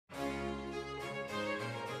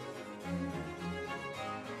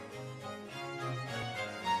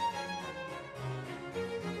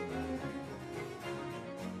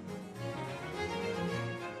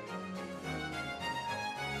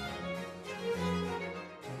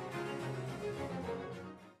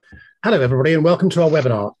Hello, everybody, and welcome to our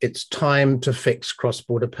webinar. It's time to fix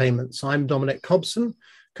cross-border payments. I'm Dominic Hobson,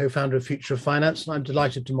 co-founder of Future of Finance, and I'm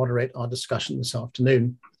delighted to moderate our discussion this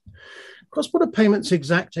afternoon. Cross-border payments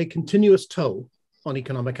exact a continuous toll on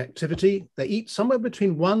economic activity. They eat somewhere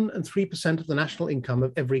between 1% and 3% of the national income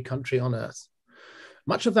of every country on Earth.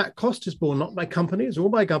 Much of that cost is borne not by companies or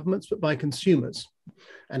by governments, but by consumers,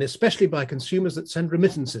 and especially by consumers that send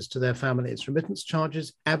remittances to their families. Remittance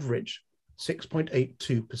charges average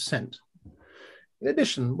 6.82%. In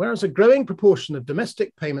addition, whereas a growing proportion of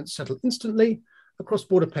domestic payments settle instantly, a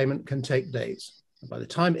cross-border payment can take days. And by the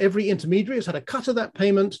time every intermediary has had a cut of that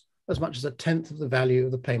payment, as much as a tenth of the value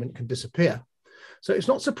of the payment can disappear. So it's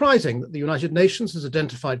not surprising that the United Nations has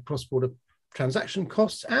identified cross-border transaction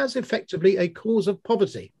costs as effectively a cause of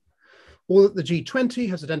poverty, or that the G20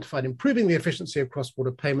 has identified improving the efficiency of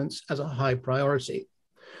cross-border payments as a high priority.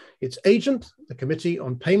 Its agent, the Committee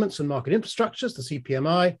on Payments and Market Infrastructures, the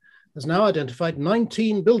CPMI, has now identified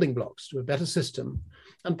 19 building blocks to a better system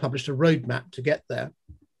and published a roadmap to get there.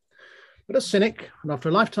 But a cynic, and after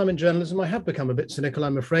a lifetime in journalism, I have become a bit cynical,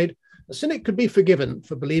 I'm afraid. A cynic could be forgiven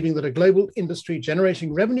for believing that a global industry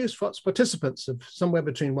generating revenues for its participants of somewhere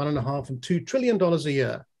between $1.5 and $2 trillion a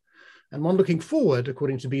year, and one looking forward,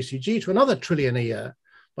 according to BCG, to another trillion a year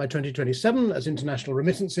by 2027 as international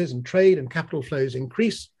remittances and trade and capital flows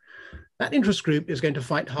increase. That interest group is going to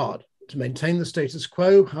fight hard to maintain the status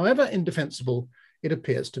quo, however indefensible it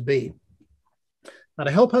appears to be. Now,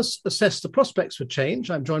 to help us assess the prospects for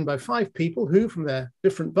change, I'm joined by 5 people who, from their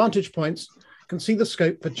different vantage points, can see the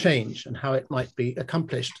scope for change and how it might be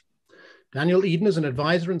accomplished. Daniel Eden is an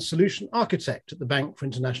advisor and solution architect at the Bank for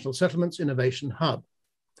International Settlements Innovation Hub.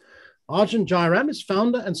 Arjun Jairam is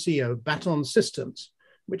founder and CEO of Baton Systems,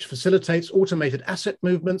 which facilitates automated asset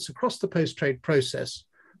movements across the post-trade process,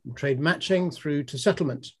 from trade matching through to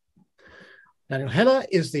settlement. Daniel Heller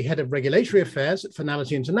is the head of regulatory affairs at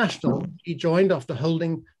Finality International. He joined after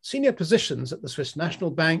holding senior positions at the Swiss National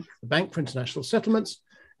Bank, the Bank for International Settlements,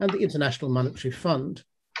 and the International Monetary Fund.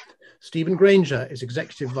 Stephen Granger is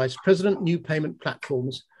executive vice president, new payment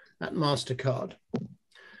platforms at MasterCard.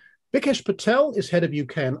 Vikesh Patel is head of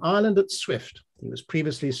UK and Ireland at Swift. He was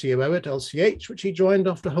previously COO at LCH, which he joined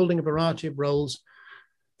after holding a variety of roles,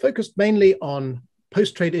 focused mainly on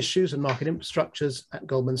post-trade issues and market infrastructures at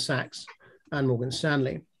Goldman Sachs and Morgan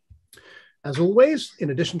Stanley. As always,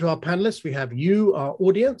 in addition to our panelists, we have you, our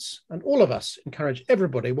audience, and all of us encourage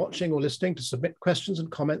everybody watching or listening to submit questions and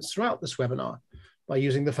comments throughout this webinar by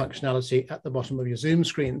using the functionality at the bottom of your Zoom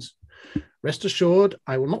screens. Rest assured,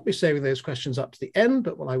 I will not be saving those questions up to the end,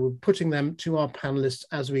 but I will be putting them to our panelists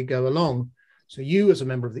as we go along. So you, as a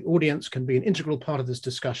member of the audience, can be an integral part of this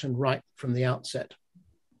discussion right from the outset.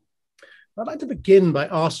 I'd like to begin by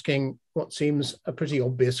asking what seems a pretty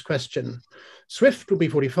obvious question. SWIFT will be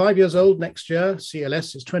 45 years old next year.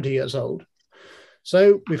 CLS is 20 years old.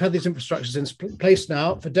 So we've had these infrastructures in place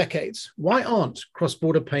now for decades. Why aren't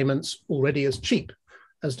cross-border payments already as cheap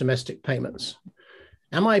as domestic payments?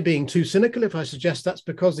 Am I being too cynical if I suggest that's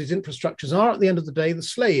because these infrastructures are, at the end of the day, the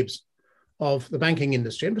slaves of the banking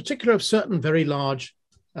industry, in particular of certain very large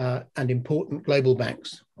and important global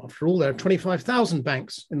banks? After all, there are 25,000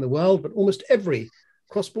 banks in the world, but almost every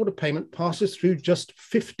cross-border payment passes through just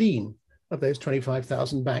 15 of those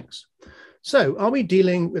 25,000 banks. So are we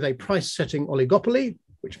dealing with a price-setting oligopoly,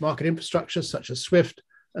 which market infrastructures such as SWIFT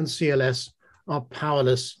and CLS are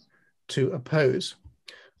powerless to oppose?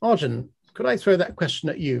 Arjun, could I throw that question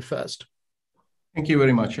at you first? Thank you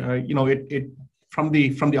very much.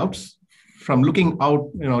 From looking out,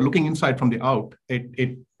 looking inside from the out,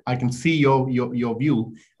 I can see your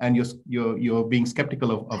view, and you're being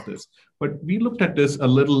skeptical of this. But we looked at this a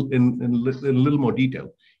little in a little more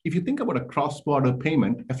detail. If you think about a cross-border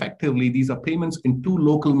payment, effectively these are payments in 2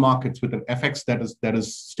 local markets with an FX that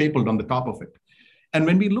is stapled on the top of it. And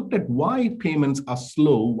when we looked at why payments are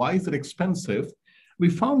slow, why is it expensive, we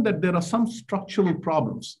found that there are some structural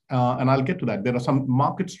problems, and I'll get to that. There are some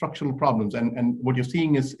market structural problems, and what you're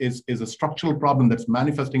seeing is a structural problem that's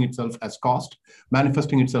manifesting itself as cost,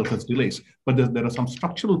 manifesting itself as delays. But there are some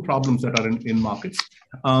structural problems that are in markets,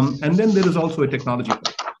 and then there is also a technology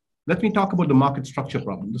problem. Let me talk about the market structure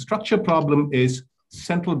problem. The structure problem is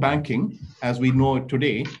central banking, as we know it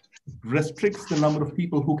today, restricts the number of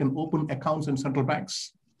people who can open accounts in central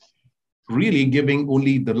banks, really giving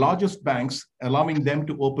only the largest banks, allowing them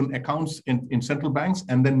to open accounts in central banks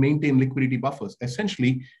and then maintain liquidity buffers.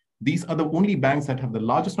 Essentially, these are the only banks that have the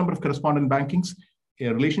largest number of correspondent bankings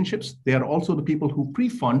relationships. They are also the people who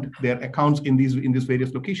pre-fund their accounts in these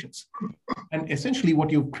various locations. And essentially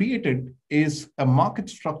what you've created is a market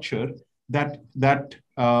structure that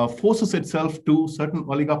forces itself to certain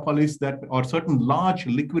oligopolies or certain large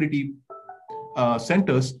liquidity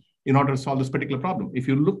centers in order to solve this particular problem. If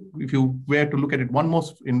you were to look at it one more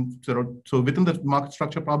so within the market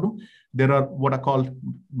structure problem, there are what are called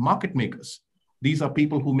market makers. These are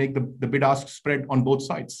people who make the bid-ask spread on both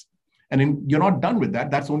sides. And you're not done with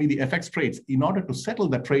that. That's only the FX trades. In order to settle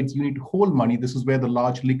the trades, you need to hold money. This is where the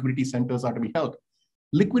large liquidity centers are to be held.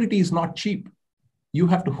 Liquidity is not cheap. You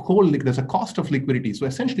have to hold, there's a cost of liquidity. So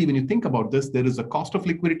essentially, when you think about this, there is a cost of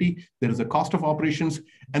liquidity, there is a cost of operations,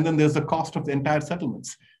 and then there's a cost of the entire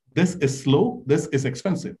settlements. This is slow, this is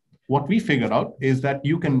expensive. What we figured out is that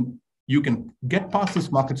you can get past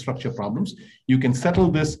this market structure problems. You can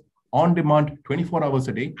settle this on demand 24 hours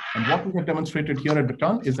a day. And what we have demonstrated here at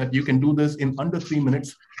Remittances is that you can do this in under 3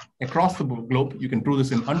 minutes across the globe. You can do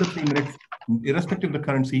this in under 3 minutes, irrespective of the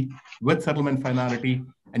currency, with settlement finality,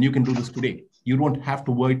 and you can do this today. You don't have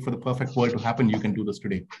to wait for the perfect world to happen. You can do this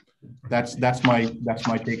today. That's my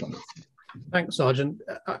take on this. Thanks, Arjun.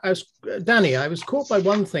 Danny, I was caught by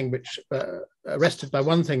one thing, arrested by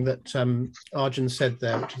one thing that Arjun said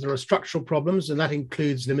there, which is there are structural problems, and that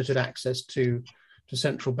includes limited access to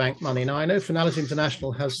central bank money. Now, I know Finality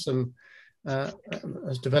International has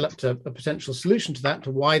developed a potential solution to that,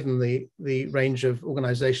 to widen the range of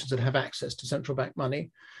organizations that have access to central bank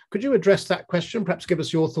money. Could you address that question? Perhaps give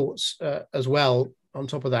us your thoughts as well on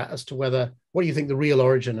top of that as to what you think the real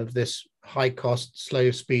origin of this high cost,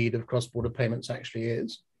 slow speed of cross-border payments actually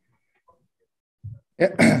is.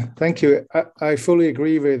 Yeah, thank you. I fully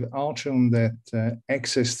agree with Arjun that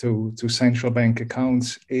access to central bank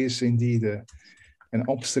accounts is indeed an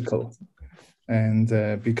obstacle.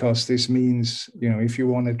 And because this means, if you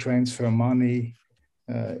want to transfer money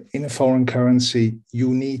in a foreign currency,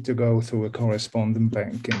 you need to go through a correspondent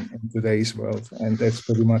bank in today's world. And that's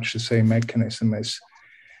pretty much the same mechanism as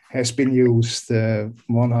has been used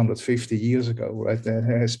 150 years ago, right? There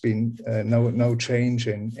has been no change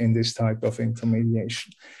in this type of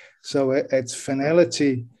intermediation. So at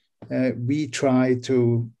Finality, we try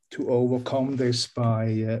to overcome this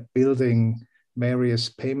by building various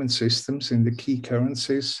payment systems in the key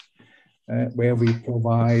currencies where we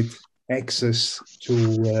provide access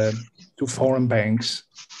to foreign banks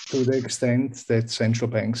to the extent that central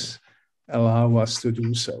banks allow us to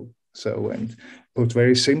do so. And put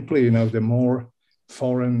very simply, the more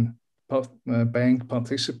foreign bank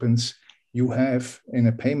participants you have in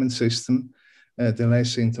a payment system, the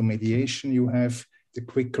less intermediation you have, the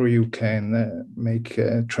quicker you can make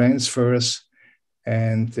transfers,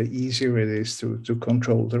 and the easier it is to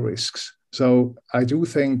control the risks. So I do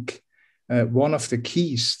think one of the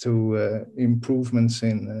keys to improvements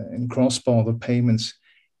in cross-border payments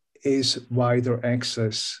is wider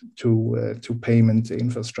access to payment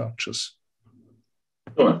infrastructures.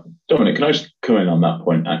 Dominic, can I just comment on that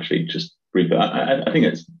point, actually, just briefly? I think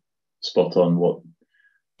it's spot on what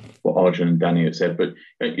Arjun and Danny have said, but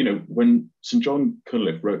when St. John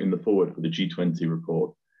Cunliffe wrote in the foreword for the G20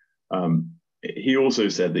 report, he also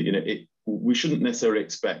said that we shouldn't necessarily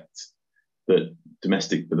expect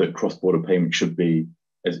that cross-border payments should be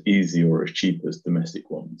as easy or as cheap as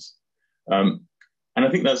domestic ones. And I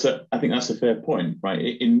think that's a fair point, right?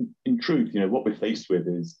 In truth, what we're faced with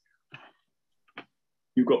is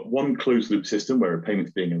you've got one closed loop system where a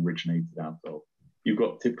payment's being originated out of. You've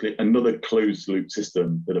got typically another closed loop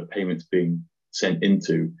system that a payment's being sent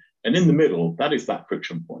into. And in the middle, that is that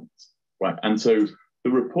friction point, right? And so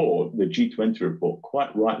the report, the G20 report,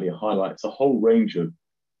 quite rightly highlights a whole range of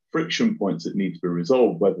friction points that need to be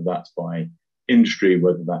resolved, whether that's by industry,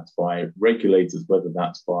 whether that's by regulators, whether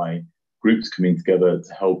that's by groups coming together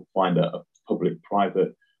to help find a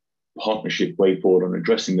public-private partnership way forward on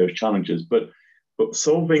addressing those challenges. But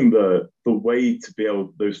solving the way to be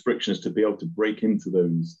able, those frictions to be able to break into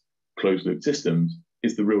those closed loop systems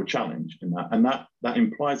is the real challenge in that. And that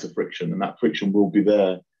implies a friction, and that friction will be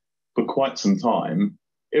there for quite some time,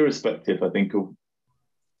 irrespective, I think, of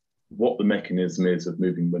what the mechanism is of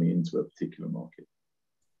moving money into a particular market.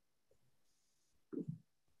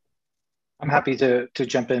 I'm happy to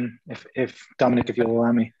jump in if Dominic, if you'll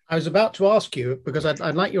allow me. I was about to ask you, because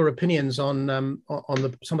I'd like your opinions on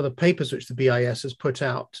some of the papers which the BIS has put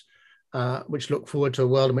out, which look forward to a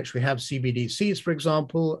world in which we have CBDCs, for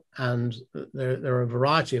example, and there are a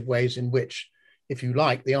variety of ways in which, if you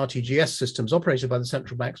like, the RTGS systems operated by the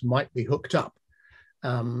central banks might be hooked up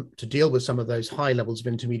to deal with some of those high levels of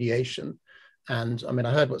intermediation. And I mean,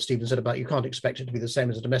 I heard what Stephen said about you can't expect it to be the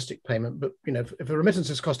same as a domestic payment, but if a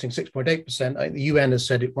remittance is costing 6.8%, I think the UN has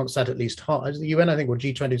said it wants that at least high. The UN, I think, or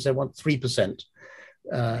G20 said want 3%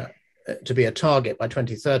 to be a target by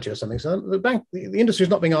 2030 or something. So the industry is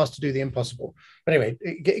not being asked to do the impossible. But anyway,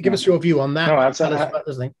 give us your view on that. No, Tell us about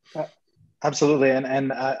this thing. Absolutely,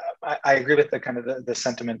 and I agree with the kind of the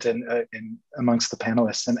sentiment in amongst the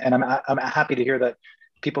panelists, and I'm happy to hear that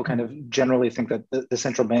people kind of generally think that the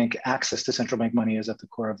central bank access to central bank money is at the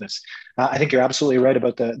core of this. I think you're absolutely right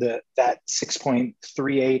about that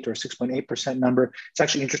 6.38 or 6.8% number. It's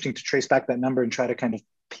actually interesting to trace back that number and try to kind of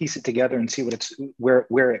piece it together and see what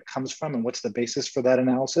where it comes from and what's the basis for that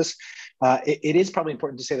analysis. It is probably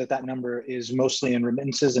important to say that that number is mostly in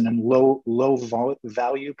remittances and in low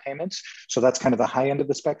value payments. So that's kind of the high end of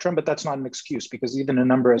the spectrum, but that's not an excuse, because even a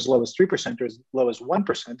number as low as 3% or as low as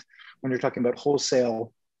 1%, when you're talking about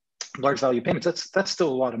wholesale large value payments, that's still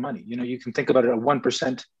a lot of money. You know, you can think about it, a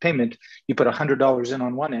 1% payment, you put $100 in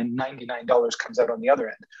on one end, $99 comes out on the other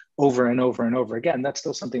end, over and over and over again. That's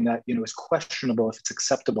still something that, you know, is questionable if it's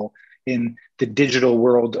acceptable in the digital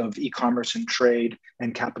world of e-commerce and trade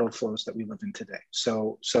and capital flows that we live in today.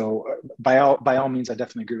 So by all means, I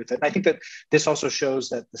definitely agree with it. And I think that this also shows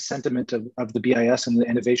that the sentiment of the BIS and the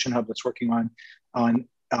Innovation Hub that's working on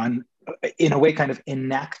in a way, kind of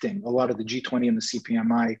enacting a lot of the G20 and the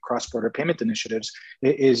CPMI cross-border payment initiatives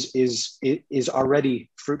is already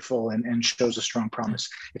fruitful and shows a strong promise.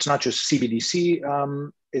 It's not just CBDC.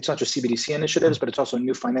 It's not just CBDC initiatives, but it's also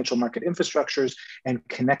new financial market infrastructures and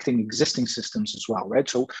connecting existing systems as well, right?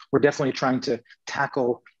 So we're definitely trying to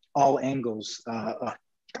tackle all angles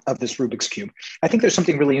of this Rubik's Cube. I think there's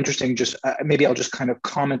something really interesting. Just maybe I'll just kind of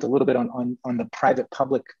comment a little bit on the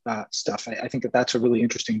private-public stuff. I think that that's a really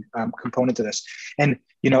interesting component to this. And,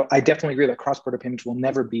 you know, I definitely agree that cross-border payments will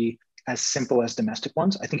never be as simple as domestic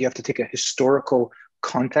ones. I think you have to take a historical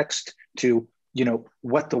context to, you know,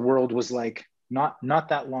 what the world was like not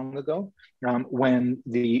that long ago, when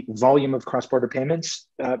the volume of cross-border payments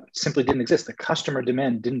simply didn't exist. The customer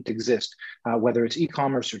demand didn't exist, whether it's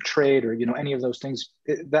e-commerce or trade or, you know, any of those things.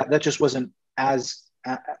 That just wasn't as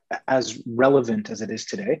relevant as it is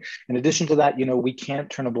today. In addition to that, you know, we can't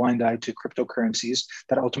turn a blind eye to cryptocurrencies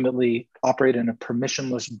that ultimately operate in a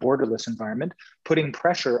permissionless, borderless environment, putting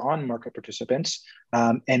pressure on market participants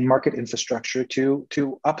and market infrastructure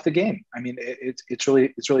to up the game. I mean, it's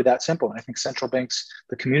really that simple. And I think central banks,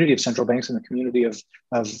 the community of central banks and the community of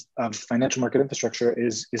financial market infrastructure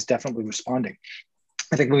is definitely responding.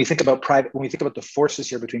 I think when we think about the forces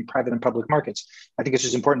here between private and public markets, I think it's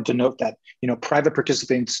just important to note that, you know, private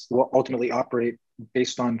participants will ultimately operate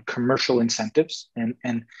based on commercial incentives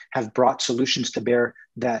and have brought solutions to bear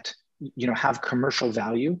that, you know, have commercial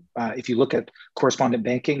value. If you look at correspondent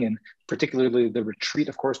banking, and particularly the retreat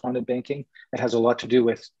of correspondent banking, it has a lot to do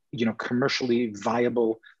with, you know, commercially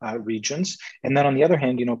viable regions. And then on the other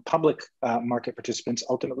hand, you know, public market participants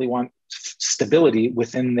ultimately want stability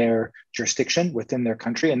within their jurisdiction, within their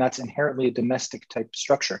country, and that's inherently a domestic type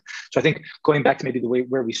structure. So I think going back to maybe the way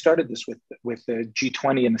where we started this with the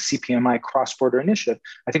G20 and the CPMI cross-border initiative,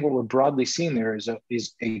 I think what we're broadly seeing there is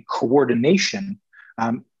a coordination.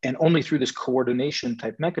 And only through this coordination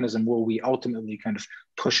type mechanism will we ultimately kind of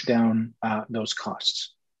push down those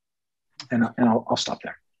costs. And I'll stop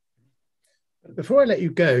there. Before I let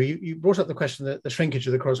you go, you brought up the question that the shrinkage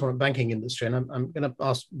of the correspondent banking industry, and I'm going to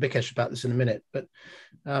ask Vikesh about this in a minute. But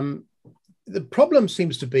the problem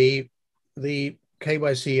seems to be the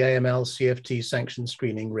KYC, AML, CFT sanction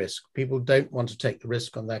screening risk. People don't want to take the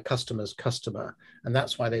risk on their customer's customer, and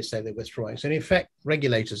that's why they say they're withdrawing. So in effect,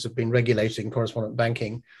 regulators have been regulating correspondent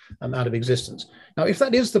banking out of existence. Now, if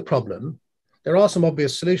that is the problem, there are some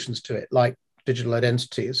obvious solutions to it, like digital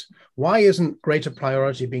identities. Why isn't greater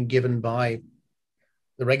priority being given by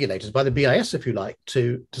the regulators, by the BIS, if you like,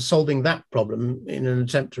 to solving that problem in an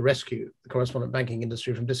attempt to rescue the correspondent banking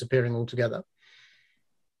industry from disappearing altogether?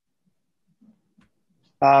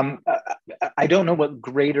 I don't know what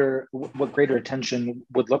greater attention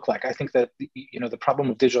would look like. I think that, you know, the problem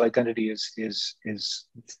with digital identity is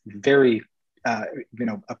very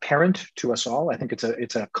apparent to us all. I think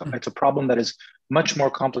it's a problem that is much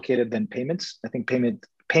more complicated than payments. I think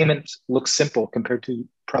payments look simple compared to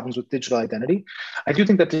problems with digital identity. I do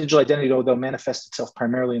think that digital identity, though manifests itself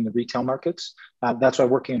primarily in the retail markets. That's why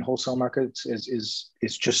working in wholesale markets is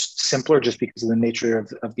just simpler, just because of the nature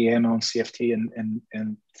of the AML and CFT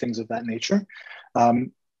and things of that nature.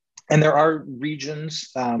 And there are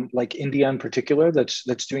regions like India in particular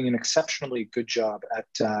that's doing an exceptionally good job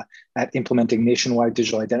at implementing nationwide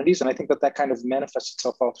digital identities, and I think that kind of manifests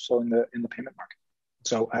itself also in the payment market.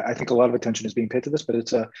 So I think a lot of attention is being paid to this, but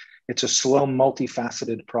it's a slow,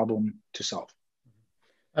 multifaceted problem to solve.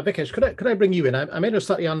 Vikesh, could I bring you in? I made a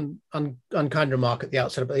slightly unkind remark at the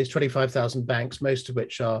outset about these 25,000 banks, most of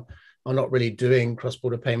which are are not really doing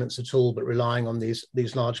cross-border payments at all, but relying on these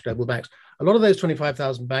large global banks. A lot of those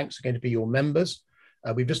 25,000 banks are going to be your members.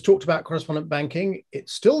 We've just talked about correspondent banking.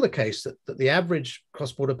 It's still the case that the average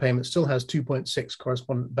cross-border payment still has 2.6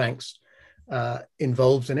 correspondent banks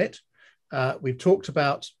involved in it. We've talked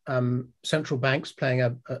about central banks playing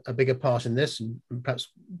a bigger part in this, and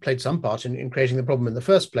perhaps played some part in creating the problem in the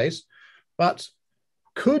first place. But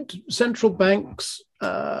could central banks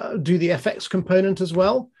do the FX component as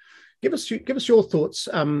well? Give us your thoughts,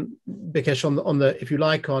 Bikesh, on the if you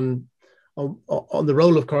like on the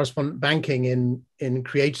role of correspondent banking in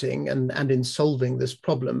creating and in solving this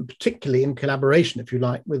problem, particularly in collaboration, if you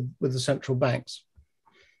like, with the central banks.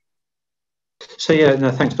 So yeah,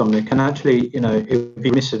 no, thanks, Dominic. And actually, it would be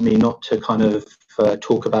remiss of me not to kind of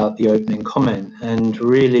talk about the opening comment. And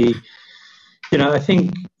really, I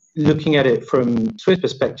think looking at it from Swift's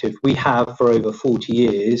perspective, we have for over 40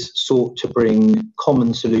 years sought to bring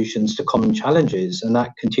common solutions to common challenges, and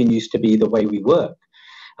that continues to be the way we work.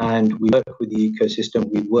 And we work with the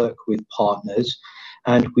ecosystem, we work with partners,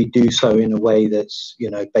 and we do so in a way that's,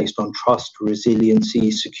 based on trust,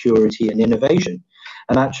 resiliency, security, and innovation.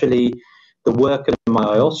 And actually, the work of the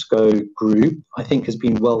IOSCO group, I think, has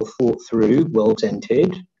been well thought through, well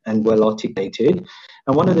presented, and well articulated.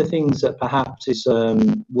 And one of the things that perhaps is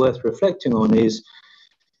worth reflecting on is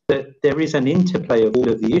that there is an interplay of all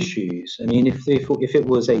of the issues. I mean, if it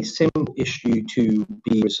was a simple issue to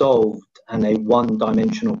be resolved and a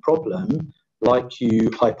one-dimensional problem, like you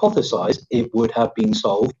hypothesized, it would have been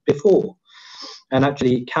solved before. And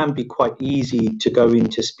actually, it can be quite easy to go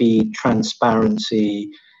into speed, transparency,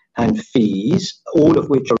 and fees, all of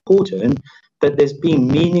which are important, but there's been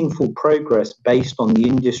meaningful progress based on the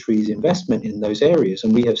industry's investment in those areas.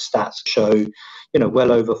 And we have stats show,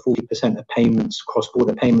 well over 40% of payments,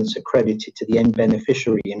 cross-border payments, are credited to the end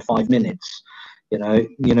beneficiary in 5 minutes.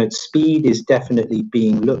 Speed is definitely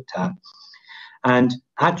being looked at. And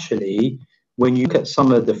actually, when you look at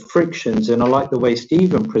some of the frictions, and I like the way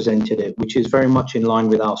Stephen presented it, which is very much in line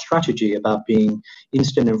with our strategy about being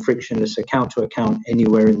instant and frictionless account to account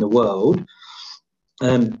anywhere in the world,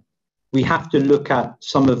 we have to look at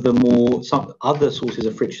some other sources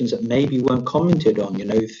of frictions that maybe weren't commented on,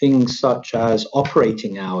 things such as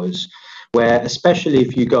operating hours, where especially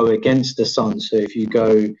if you go against the sun, so if you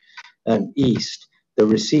go east, the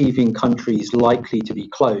receiving country is likely to be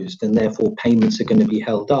closed and therefore payments are going to be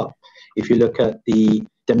held up. If you look at the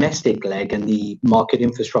domestic leg and the market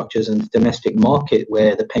infrastructures and the domestic market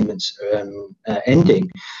where the payments are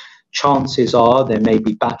ending, chances are there may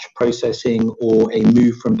be batch processing or a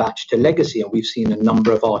move from batch to legacy. And we've seen a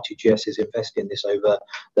number of RTGSs invest in this over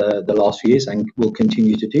the last few years and will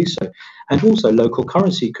continue to do so. And also local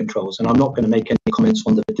currency controls. And I'm not going to make any comments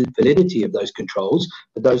on the validity of those controls,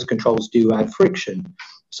 but those controls do add friction.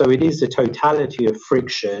 So it is the totality of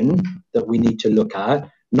friction that we need to look at,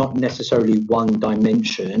 not necessarily one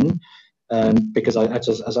dimension, because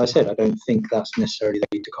as I said, I don't think that's necessarily the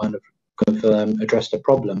way to kind of address the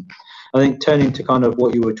problem. I think turning to kind of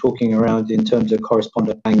what you were talking around in terms of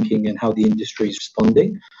correspondent banking and how the industry is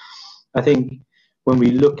responding, I think when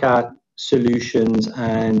we look at solutions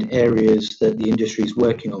and areas that the industry is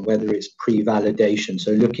working on, whether it's pre-validation,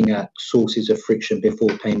 so looking at sources of friction before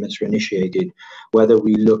payments are initiated, whether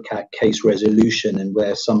we look at case resolution and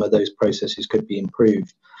where some of those processes could be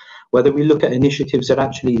improved, whether we look at initiatives that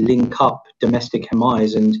actually link up domestic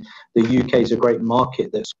MIs, and the UK is a great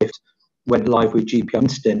market that Swift went live with GPI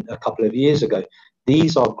Instant a couple of years ago.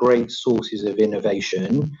 These are great sources of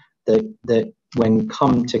innovation that when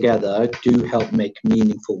come together do help make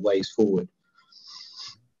meaningful ways forward.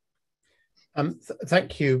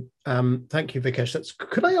 Thank you, Vikesh.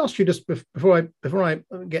 Could I ask you just before I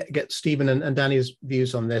get Stephen and Danny's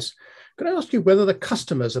views on this? Could I ask you whether the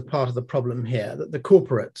customers are part of the problem here? That the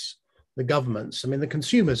corporates, the governments, I mean, the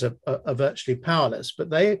consumers are virtually powerless, but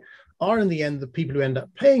they are in the end the people who end up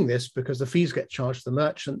paying this because the fees get charged to the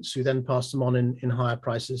merchants, who then pass them on in higher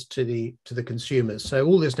prices to the consumers. So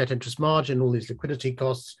all this net interest margin, all these liquidity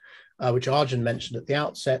costs, which Arjun mentioned at the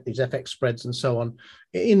outset, these FX spreads and so on,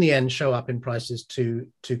 in the end show up in prices to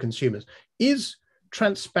consumers. Is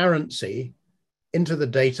transparency into the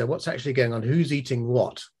data, what's actually going on, who's eating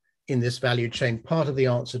what in this value chain, part of the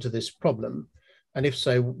answer to this problem? And if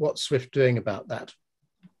so, what's Swift doing about that?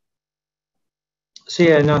 So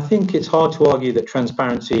yeah, and I think it's hard to argue that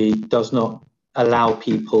transparency does not allow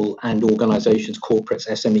people and organizations, corporates,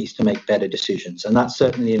 SMEs to make better decisions. And that's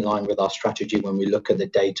certainly in line with our strategy when we look at the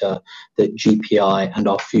data that GPI and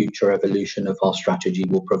our future evolution of our strategy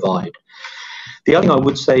will provide. The other thing I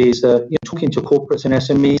would say is that talking to corporates and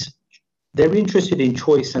SMEs, they're interested in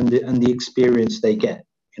choice and the experience they get.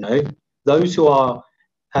 Those who are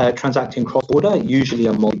transacting cross-border usually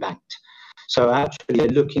are multi-banked. So actually they're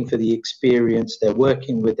looking for the experience, they're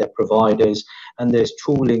working with their providers, and there's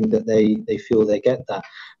tooling that they feel they get that.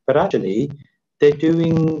 But actually they're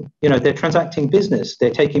doing, they're transacting business, they're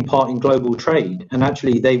taking part in global trade, and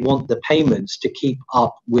actually they want the payments to keep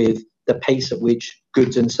up with the pace at which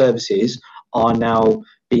goods and services are now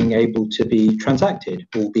being able to be transacted,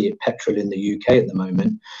 albeit petrol in the UK at the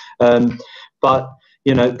moment. But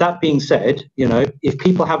that being said, if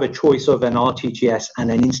people have a choice of an RTGS and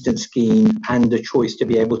an instant scheme and the choice to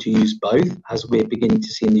be able to use both, as we're beginning to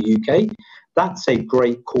see in the UK, that's a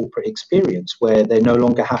great corporate experience where they no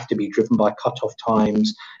longer have to be driven by cut-off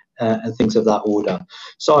times and things of that order.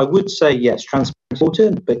 So I would say, yes, transparency is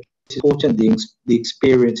important, but it's important, the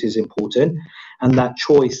experience is important, and that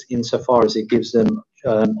choice insofar as it gives them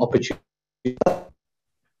opportunity.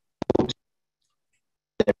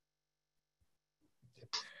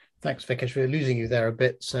 Thanks, Vikesh. We're losing you there a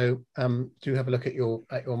bit, so do have a look at your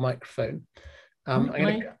microphone.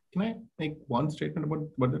 Can I make one statement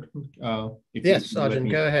about that? Yes, Arjun,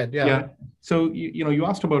 go ahead. Yeah. So you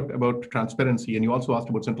asked about transparency, and you also asked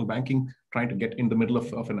about central banking trying to get in the middle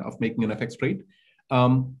of making an FX trade.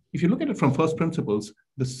 If you look at it from first principles,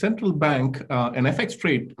 the central bank, an FX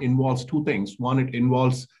trade involves two things. One, it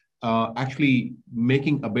involves actually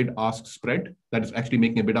making a bid-ask spread. That is actually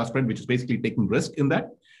making a bid-ask spread, which is basically taking risk in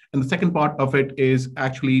that. And the second part of it is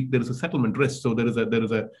actually there is a settlement risk. So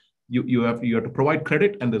you have to provide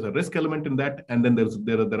credit, and there's a risk element in that, and then there's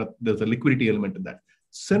a liquidity element in that.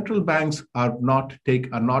 Central banks are not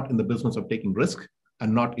in the business of taking risk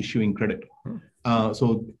and not issuing credit.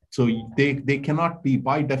 So they cannot be,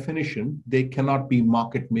 by definition, they cannot be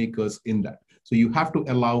market makers in that. So you have to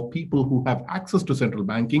allow people who have access to central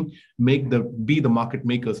banking be the market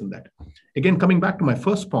makers in that. Again, coming back to my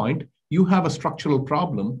first point, you have a structural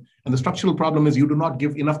problem, and the structural problem is you do not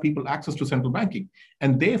give enough people access to central banking,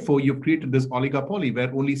 and therefore you've created this oligopoly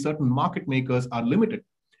where only certain market makers are limited.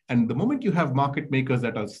 And the moment you have market makers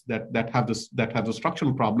that have the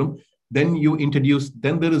structural problem, then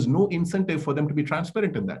there is no incentive for them to be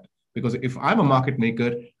transparent in that. Because if I'm a market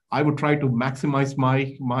maker, I would try to maximize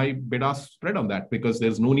my bid-ask spread on that, because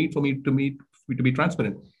there's no need for me to be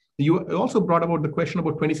transparent. You also brought about the question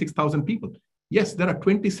about 26,000 people. Yes, there are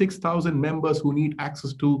 26,000 members who need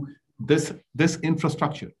access to this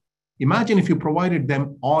infrastructure. Imagine if you provided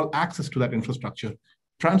them all access to that infrastructure.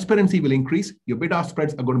 Transparency will increase, your bid-ask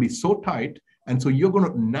spreads are going to be so tight, and so you're going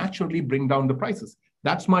to naturally bring down the prices.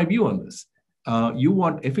 That's my view on this. You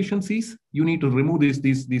want efficiencies, you need to remove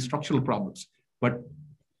these structural problems. But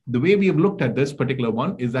the way we have looked at this particular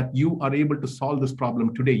one is that you are able to solve this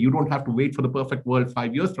problem today. You don't have to wait for the perfect world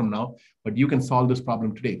 5 years from now, but you can solve this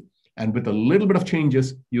problem today. And with a little bit of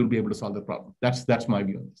changes, you'll be able to solve the problem. That's my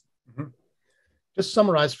view on this. Mm-hmm. Just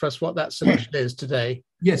summarize for us what that solution is today.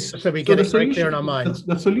 Yes. So we get it very clear in our minds.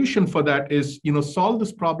 The solution for that is, solve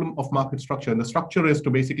this problem of market structure. And the structure is to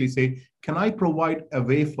basically say, can I provide a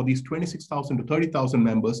way for these 26,000 to 30,000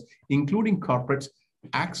 members, including corporates,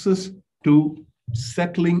 access to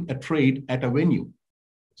settling a trade at a venue?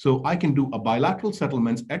 So I can do a bilateral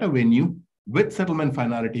settlements at a venue with settlement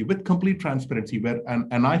finality, with complete transparency,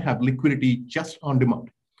 and I have liquidity just on demand.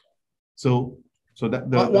 So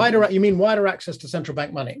that you mean wider access to central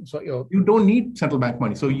bank money? Is what you don't need central bank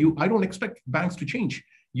money. So I don't expect banks to change.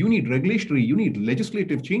 You need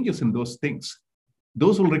legislative changes in those things.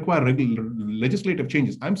 Those will require legislative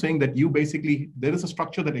changes. I'm saying that there is a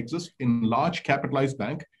structure that exists in large capitalized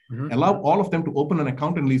bank. Mm-hmm. Allow all of them to open an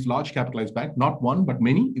account in these large capitalized bank, not one, but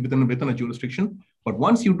many within a jurisdiction. But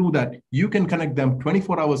once you do that, you can connect them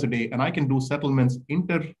 24 hours a day, and I can do settlements,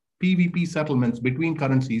 inter-PVP settlements between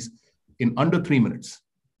currencies in under 3 minutes.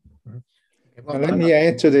 Mm-hmm. Well, let me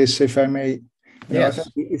add to this, if I may. Yes. I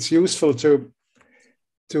think it's useful to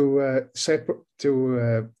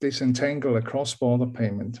disentangle a cross-border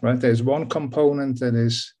payment, right? There's one component that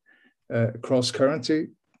is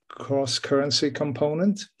cross-currency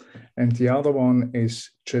component, and the other one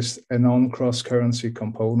is just a non-cross-currency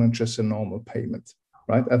component, just a normal payment,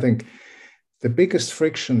 right? I think the biggest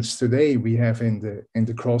frictions today we have in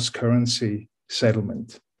the cross-currency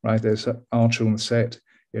settlement, right? As Arjun said,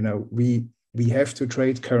 we have to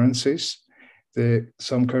trade currencies.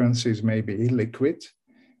 Some currencies may be illiquid.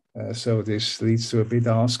 So this leads to a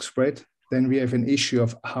bid-ask spread. Then we have an issue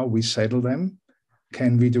of how we settle them.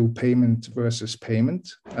 Can we do payment versus payment?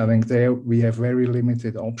 I think there we have very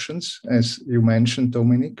limited options. As you mentioned,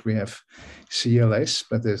 Dominic, we have CLS,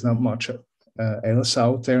 but there's not much else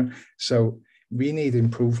out there. So we need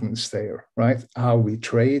improvements there, right? How we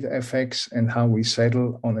trade FX and how we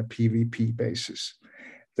settle on a PVP basis.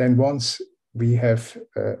 then once we have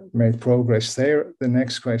made progress there, the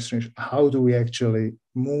next question is, how do we actually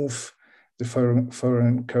move the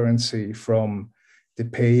foreign currency from the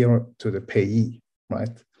payer to the payee,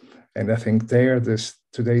 right? And I think there,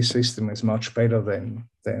 today's system is much better than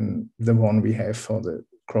the one we have for the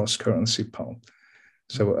cross-currency part.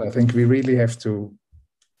 So I think we really have to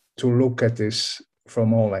look at this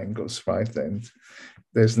from all angles, right? And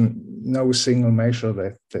there's no single measure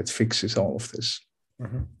that fixes all of this.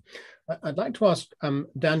 Mm-hmm. I'd like to ask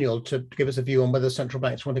Daniel to give us a view on whether central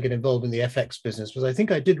banks want to get involved in the FX business, because I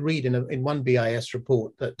think I did read in one BIS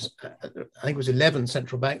report that I think it was 11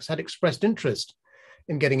 central banks had expressed interest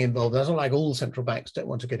in getting involved. That's not like all central banks don't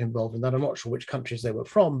want to get involved in that. I'm not sure which countries they were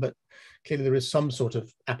from, but clearly there is some sort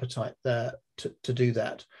of appetite there to do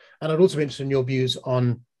that. And I'd also be interested in your views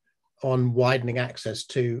on widening access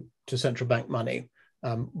to central bank money,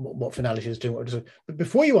 what Finality is doing. But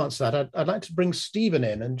before you answer that, I'd like to bring Stephen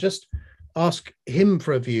in and just ask him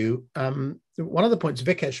for a view. One of the points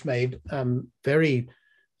Vikesh made very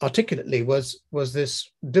articulately was this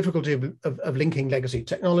difficulty of linking legacy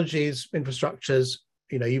technologies, infrastructures.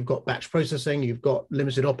 You know, you've got batch processing, you've got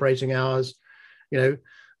limited operating hours. You know,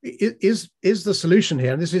 is the solution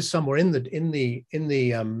here, and this is somewhere in the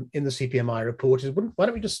CPMI report, is why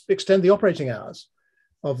don't we just extend the operating hours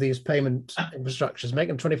of these payment infrastructures, make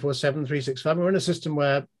them 24/7, 365. We're in a system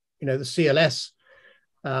where, you know, the CLS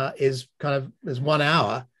is 1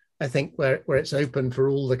 hour, I think, where it's open for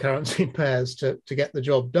all the currency pairs to get the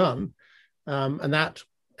job done, and that,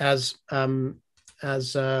 as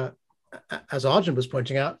Arjun was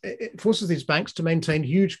pointing out, it forces these banks to maintain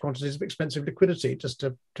huge quantities of expensive liquidity just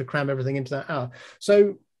to cram everything into that hour.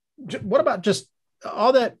 So, what about just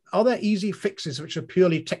are there easy fixes which are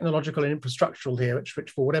purely technological and infrastructural here,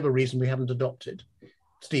 which for whatever reason we haven't adopted?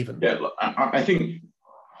 Stephen. Yeah, look, I think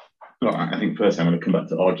first I'm going to come back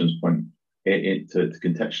to Arjun's point to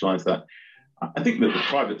contextualize that. I think that the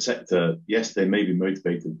private sector, yes, they may be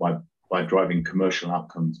motivated by driving commercial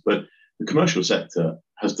outcomes, but the commercial sector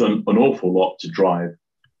has done an awful lot to drive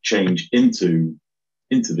change into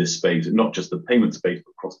this space, and not just the payment space,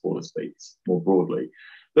 but cross-border space more broadly.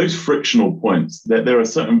 Those frictional points, there are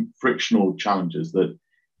certain frictional challenges that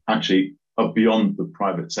actually are beyond the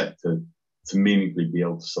private sector to meaningfully be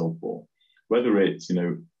able to solve for. Whether it's, you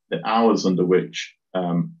know, the hours under which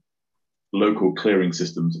local clearing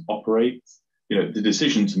systems operate, you know, the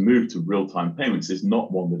decision to move to real-time payments is not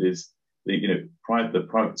one that is the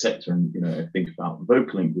private sector. And, you know, I think about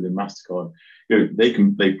Vocalink within MasterCard, you know, they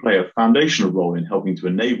play a foundational role in helping to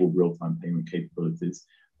enable real-time payment capabilities,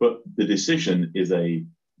 but the decision is a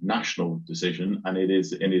national decision, and it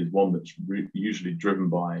is one that's usually driven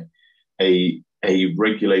by a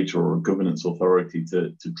regulator or a governance authority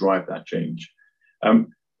to drive that change.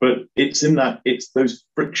 But it's those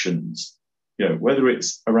frictions, you know, whether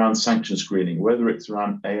it's around sanction screening, whether it's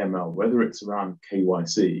around AML, whether it's around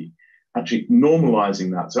KYC, actually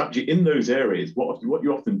normalizing that. So actually in those areas, what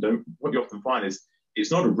you often find is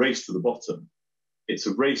it's not a race to the bottom, it's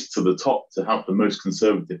a race to the top to have the most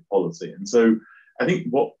conservative policy. And so I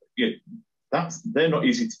think they're not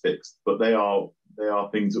easy to fix, but they are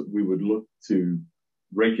things that we would look to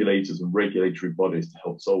regulators and regulatory bodies to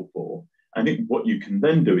help solve for. I think what you can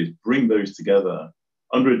then do is bring those together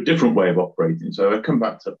under a different way of operating. So I come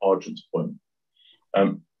back to Arjun's point.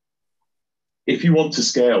 If you want to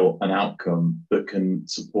scale an outcome that can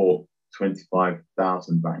support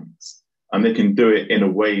 25,000 banks, and they can do it in a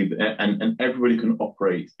way and everybody can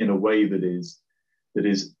operate in a way that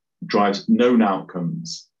drives known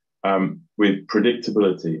outcomes with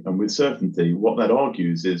predictability and with certainty, what that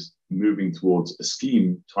argues is moving towards a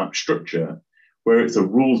scheme type structure where it's a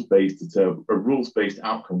rules-based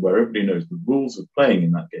outcome where everybody knows the rules of playing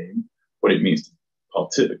in that game, what it means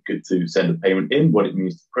to send a payment in, what it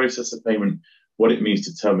means to process a payment, what it means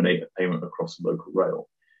to terminate a payment across a local rail.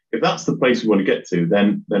 If that's the place we want to get to,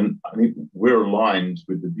 then I think we're aligned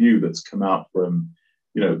with the view that's come out from,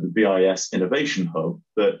 you know, the BIS Innovation Hub,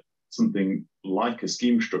 that something like a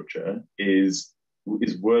scheme structure is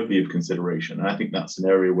worthy of consideration. And I think that's an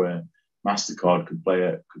area where MasterCard could play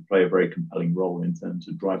a very compelling role in terms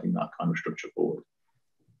of driving that kind of structure forward.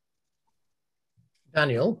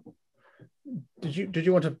 Daniel, did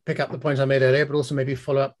you want to pick up the point I made earlier, but also maybe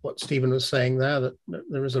follow up what Stephen was saying there, that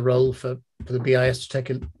there is a role for the BIS to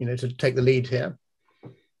take the lead here?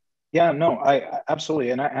 Yeah, no, I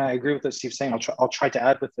absolutely, and I agree with what Steve's saying. I'll try to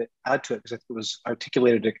add to it because I think it was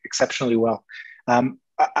articulated exceptionally well.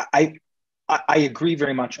 I agree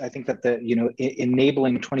very much. I think that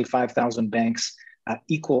enabling 25,000 banks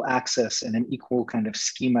equal access and an equal kind of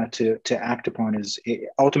schema to act upon it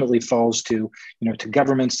ultimately falls to, to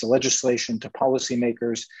governments, to legislation, to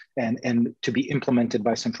policymakers, and to be implemented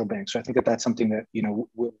by central banks. So I think that that's something that,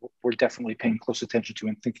 we're definitely paying close attention to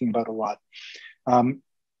and thinking about a lot.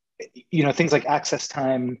 Things like access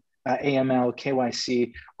time, AML,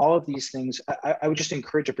 KYC, all of these things, I would just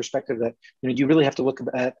encourage a perspective that, you really have to look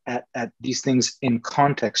at these things in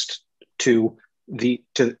context to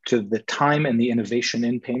the time and the innovation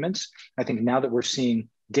in payments. I think now that we're seeing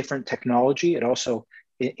different technology, it also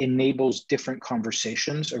enables different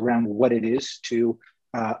conversations around what it is to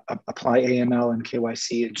apply AML and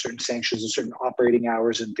KYC and certain sanctions and certain operating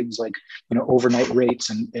hours and things like overnight rates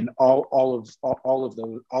and all of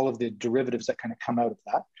the derivatives that kind of come out of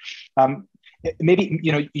that. Maybe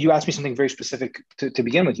you asked me something very specific to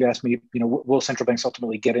begin with. You asked me, will central banks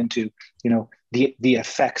ultimately get into the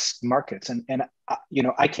FX markets? And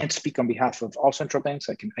I can't speak on behalf of all central banks.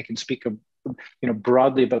 I can speak of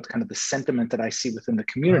broadly about kind of the sentiment that I see within the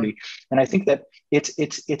community. And I think that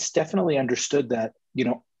it's definitely understood that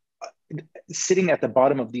sitting at the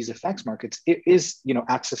bottom of these FX markets, it is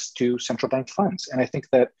access to central bank funds. And I think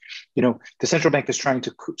that the central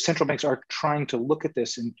banks are trying to look at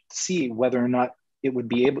this and see whether or not you would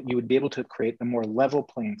be able to create a more level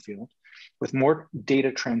playing field with more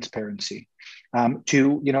data transparency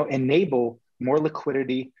to enable more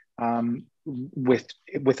liquidity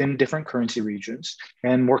within different currency regions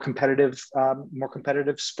and more competitive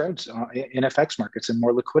spreads in FX markets and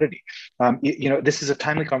more liquidity. This is a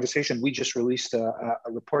timely conversation. We just released a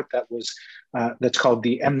report that's called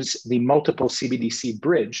the multiple CBDC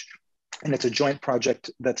bridge. And it's a joint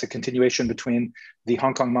project that's a continuation between the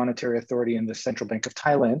Hong Kong Monetary Authority and the Central Bank of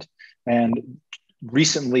Thailand. And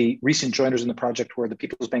recent joiners in the project were the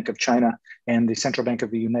People's Bank of China and the Central Bank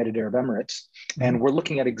of the United Arab Emirates. And we're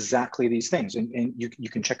looking at exactly these things. And you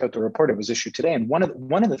can check out the report. It was issued today. And one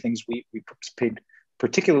of the things we paid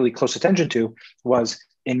particularly close attention to was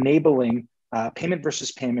enabling payment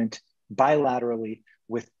versus payment bilaterally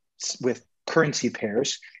with currency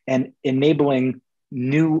pairs and enabling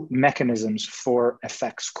new mechanisms for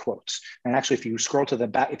FX quotes. And actually, if you scroll to the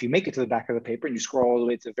back, if you make it to the back of the paper and you scroll all the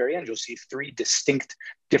way to the very end, you'll see 3 distinct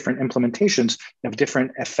different implementations of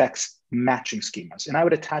different FX matching schemas. And I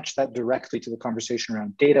would attach that directly to the conversation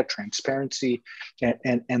around data, transparency,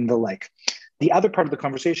 and the like. The other part of the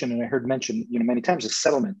conversation, and I heard mentioned many times, is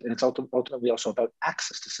settlement. And it's ultimately also about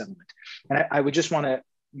access to settlement. And I would just want to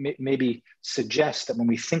maybe suggest that when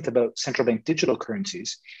we think about central bank digital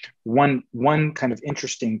currencies, one kind of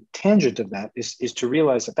interesting tangent of that is to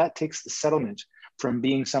realize that takes the settlement from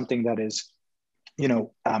being something that is,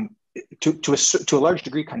 to a large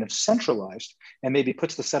degree kind of centralized, and maybe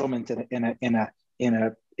puts the settlement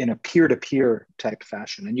in a peer-to-peer type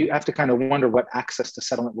fashion. And you have to kind of wonder what access to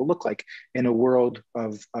settlement will look like in a world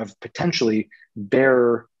of potentially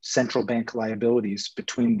bearer central bank liabilities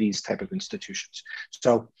between these type of institutions.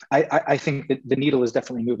 So I think that the needle is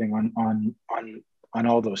definitely moving on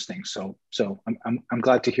all those things. So I'm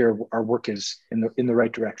glad to hear our work is in the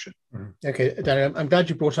right direction. Okay, Danny, I'm glad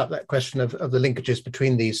you brought up that question of the linkages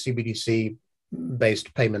between these CBDC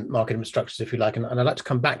based payment market infrastructures, if you like, and I'd like to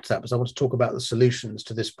come back to that because I want to talk about the solutions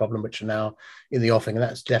to this problem which are now in the offing, and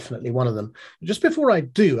that's definitely one of them. Just before I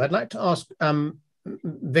do, I'd like to ask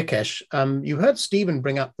Vikesh, you heard Stephen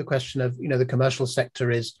bring up the question of the commercial sector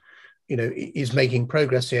is making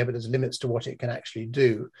progress here, but there's limits to what it can actually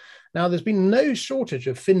do. Now, there's been no shortage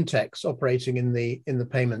of fintechs operating in the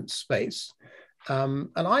payment space,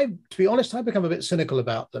 and to be honest, I've become a bit cynical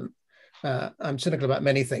about them. I'm cynical about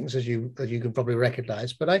many things, as you can probably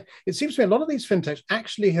recognize, but it seems to me a lot of these fintechs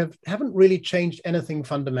actually haven't really changed anything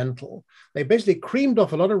fundamental. They basically creamed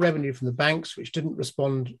off a lot of revenue from the banks, which didn't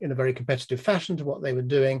respond in a very competitive fashion to what they were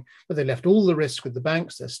doing, but they left all the risk with the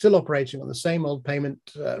banks. They're still operating on the same old payment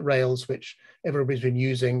rails, which everybody's been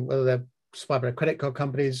using, whether they're supplied by credit card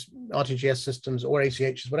companies, RTGS systems, or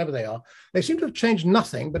ACHs, whatever they are. They seem to have changed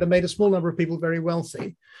nothing, but have made a small number of people very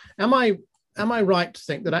wealthy. Am I right to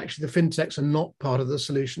think that actually the fintechs are not part of the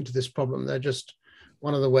solution to this problem? They're just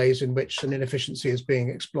one of the ways in which an inefficiency is being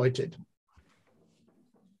exploited.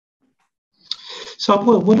 So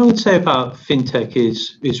what I would say about fintech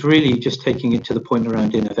is really just taking it to the point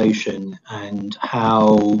around innovation and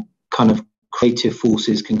how kind of creative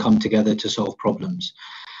forces can come together to solve problems.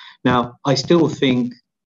 Now, I still think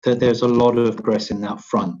that there's a lot of progress in that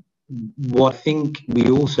front. What I think we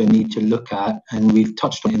also need to look at, and we've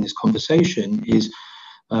touched on in this conversation, is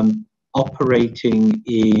operating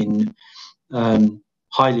in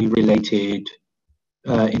highly related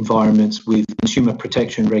environments with consumer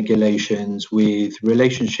protection regulations, with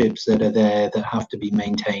relationships that are there that have to be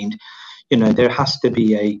maintained. You know, there has to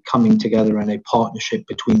be a coming together and a partnership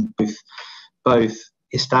between both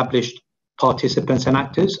established participants and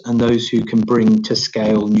actors and those who can bring to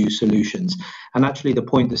scale new solutions. And actually the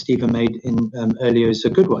point that Stephen made earlier is a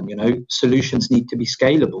good one. You know, solutions need to be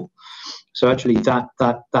scalable. So actually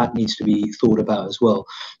that needs to be thought about as well.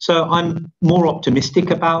 So I'm more optimistic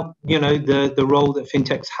about, you know, the role that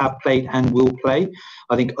fintechs have played and will play.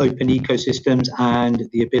 I think open ecosystems and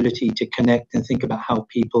the ability to connect and think about how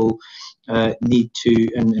people need to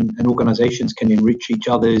and organizations can enrich each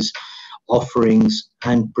other's offerings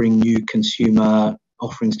and bring new consumer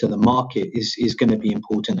offerings to the market is going to be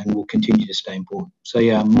important and will continue to stay important. So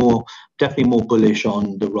yeah, definitely more bullish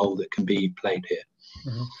on the role that can be played here.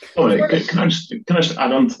 Mm-hmm. Oh, can I just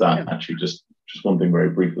add on to that? Yeah. Actually, just one thing very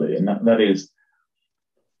briefly, and that is,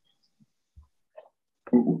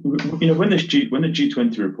 you know, when the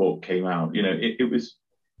G20 report came out, you know, it was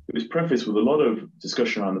prefaced with a lot of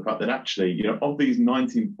discussion around the fact that actually, you know, of these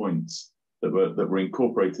 19 points that were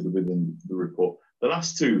incorporated within the report, the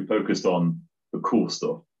last two focused on the cool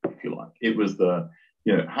stuff, if you like. It was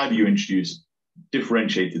you know, how do you introduce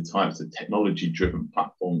differentiated types of technology-driven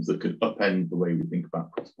platforms that could upend the way we think about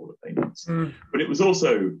cross-border payments. But there was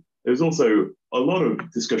also a lot of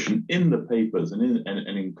discussion in the papers and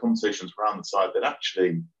in conversations around the side that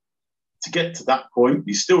actually, to get to that point,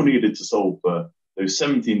 you still needed to solve for those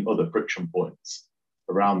 17 other friction points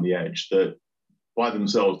around the edge that by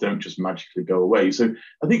themselves don't just magically go away. So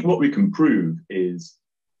I think what we can prove is,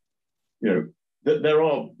 you know, that there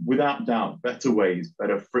are, without doubt, better ways,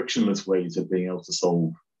 better frictionless ways of being able to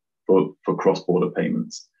solve for cross-border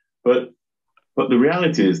payments. But the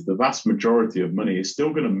reality is the vast majority of money is still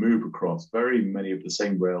going to move across very many of the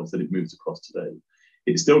same rails that it moves across today.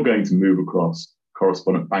 It's still going to move across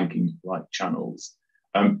correspondent banking-like channels.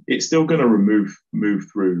 It's still going to move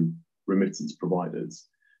through remittance providers.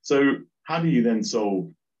 So how do you then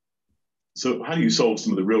solve some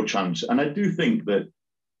of the real challenge? And I do think that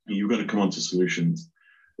you're going to come on to solutions.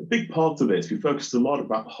 A big part of this, we focused a lot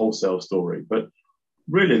about the wholesale story, but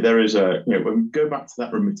really there is you know, when we go back to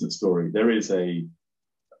that remittance story, there is a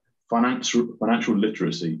financial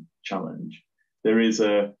literacy challenge. There is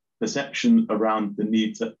a perception around the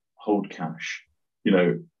need to hold cash, you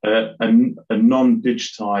know, a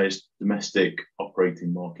non-digitized domestic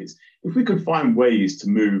operating markets. If we could find ways to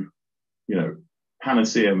move, you know,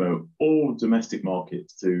 panacea all domestic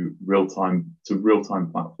markets to real-time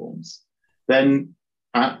platforms, then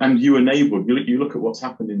and you look at what's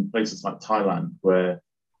happened in places like Thailand, where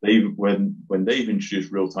when they've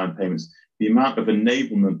introduced real-time payments, the amount of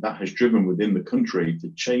enablement that has driven within the country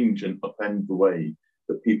to change and upend the way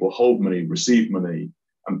that people hold money, receive money,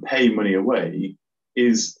 and pay money away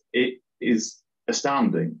is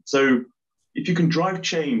astounding. So if you can drive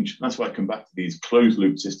change, that's why I come back to these closed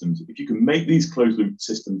loop systems. If you can make these closed loop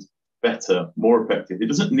systems better, more effective, it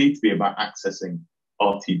doesn't need to be about accessing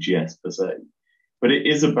RTGS per se, but it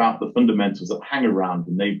is about the fundamentals that hang around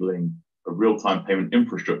enabling a real-time payment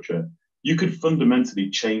infrastructure. You could fundamentally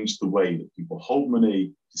change the way that people hold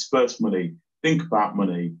money, disperse money, think about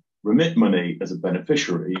money, remit money as a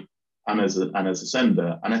beneficiary and as a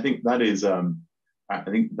sender. And I think that is,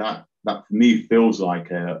 that for me feels like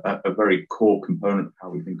a very core component of how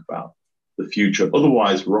we think about the future.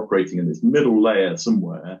 Otherwise, we're operating in this middle layer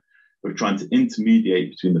somewhere. We're trying to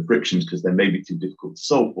intermediate between the frictions because they may be too difficult to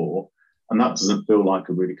solve for. And that doesn't feel like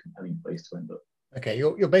a really compelling place to end up. Okay,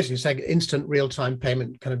 you're basically saying instant real-time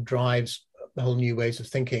payment kind of drives the whole new ways of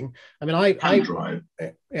thinking. I mean, I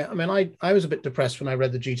was a bit depressed when I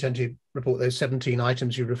read the G20 report, those 17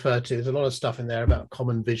 items you referred to. There's a lot of stuff in there about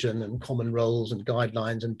common vision and common roles and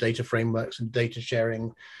guidelines and data frameworks and data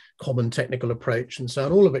sharing, common technical approach and so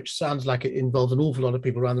on, all of which sounds like it involves an awful lot of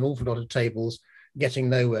people around an awful lot of tables getting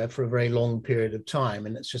nowhere for a very long period of time.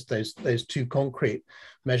 And it's just those two concrete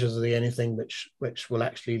measures are the only thing which will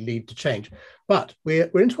actually lead to change. But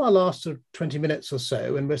we're into our last sort of 20 minutes or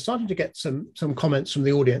so, and we're starting to get some comments from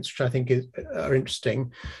the audience, which I think are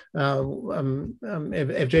interesting.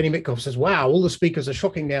 If Janie Mitkoff says, wow, all the speakers are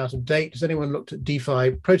shockingly out of date. Has anyone looked at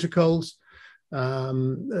DeFi protocols?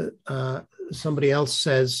 Somebody else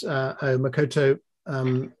says, Makoto,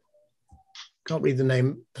 can't read the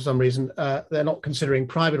name for some reason. They're not considering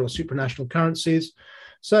private or supranational currencies.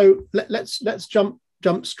 So let's jump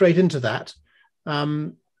straight into that.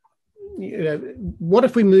 You know, what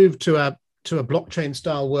if we move to a blockchain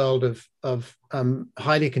style world of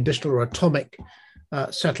highly conditional or atomic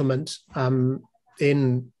settlement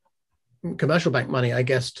in commercial bank money, I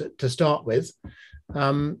guess, to start with?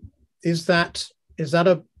 Is that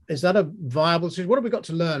a viable solution? What have we got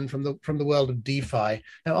to learn from the world of DeFi?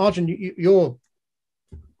 Now, Arjun, you're,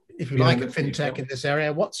 if you like, a fintech in this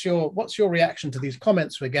area. What's your reaction to these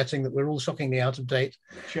comments we're getting that we're all shockingly out of date?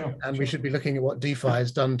 Sure. We should be looking at what DeFi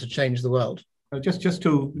has done to change the world. Just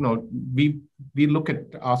to, we look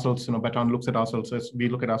at ourselves, Baton looks at ourselves as, we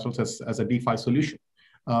look at ourselves as a DeFi solution,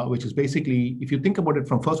 which is basically, if you think about it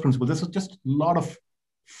from first principles, this is just a lot of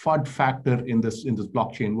FUD factor in this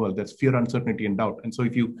blockchain world. That's fear, uncertainty, and doubt. And so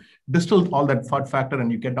if you distill all that FUD factor and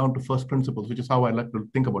you get down to first principles, which is how I like to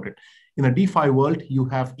think about it. In a DeFi world, you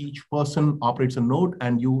have each person operates a node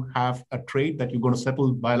and you have a trade that you're going to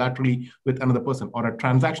settle bilaterally with another person, or a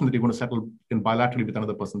transaction that you're going to settle in bilaterally with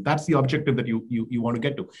another person. That's the objective that you want to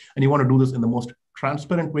get to. And you want to do this in the most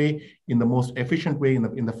transparent way, in the most efficient way,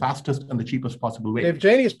 in the fastest and the cheapest possible way. If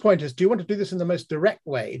Janie's point is, do you want to do this in the most direct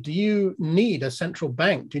way? Do you need a central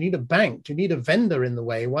bank? Do you need a bank? Do you need a vendor in the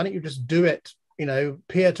way? Why don't you just do it,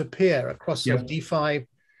 peer to peer across your DeFi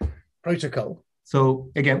protocol?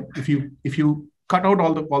 So again, if you cut out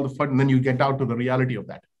all the FUD and then you get down to the reality of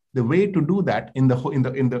that, the way to do that in the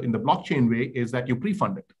blockchain way is that you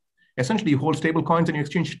pre-fund it. Essentially, you hold stable coins and you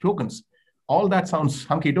exchange tokens. All that sounds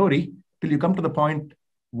hunky-dory till you come to the point,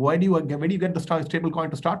 where do you get the stable coin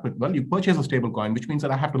to start with? Well, you purchase a stable coin, which means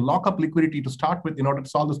that I have to lock up liquidity to start with in order to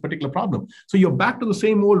solve this particular problem. So you're back to the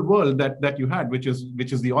same old world that you had, which is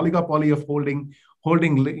the oligopoly of holding,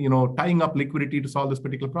 tying up liquidity to solve this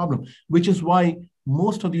particular problem, which is why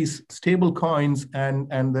most of these stable coins and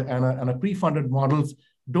a pre-funded models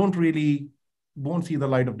won't see the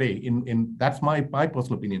light of day. That's my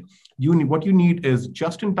personal opinion. What you need is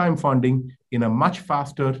just-in-time funding in a much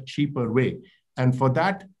faster, cheaper way. And for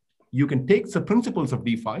that, you can take the principles of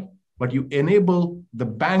DeFi, but you enable the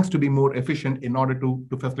banks to be more efficient in order to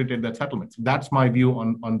facilitate that settlement. So that's my view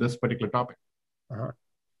on this particular topic. Uh-huh.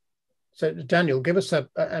 So Daniel, give us the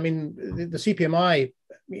CPMI,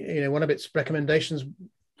 one of its recommendations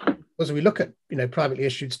was we look at, privately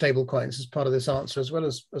issued stable coins as part of this answer, as well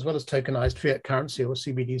as tokenized fiat currency or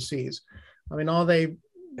CBDCs. I mean, are they,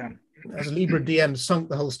 has Libra DM sunk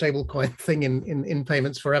the whole stable coin thing in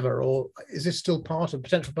payments forever, or is this still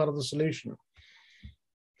potential part of the solution?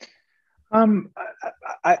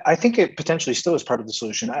 I think it potentially still is part of the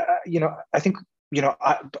solution. I think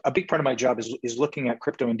a big part of my job is looking at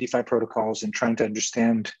crypto and DeFi protocols and trying to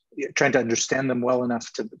understand them well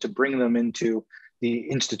enough to bring them into the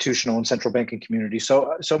institutional and central banking community.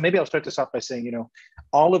 So maybe I'll start this off by saying,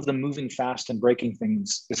 all of the moving fast and breaking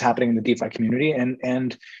things is happening in the DeFi community,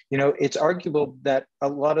 and it's arguable that a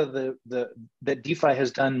lot of that DeFi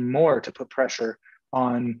has done more to put pressure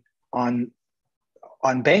on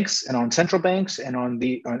banks and on central banks and on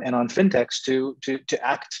fintechs to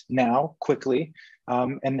act now quickly,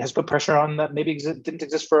 and has put pressure on that maybe didn't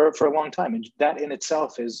exist for a long time, and that in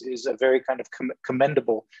itself is a very kind of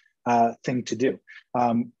commendable thing to do.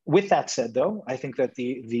 With that said, though, I think that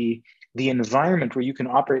the environment where you can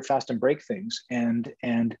operate fast and break things and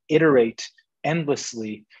iterate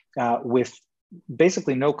endlessly with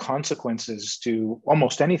basically no consequences to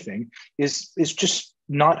almost anything is just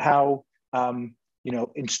not how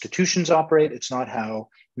institutions operate. It's not how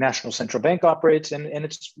National Central Bank operates, and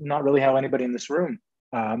it's not really how anybody in this room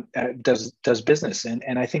does business.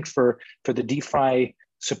 And I think for the DeFi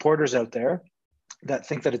supporters out there that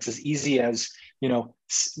think that it's as easy as,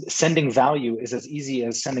 sending value is as easy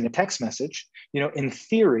as sending a text message, in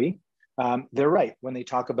theory, they're right when they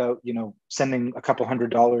talk about, sending a couple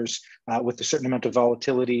 $100 with a certain amount of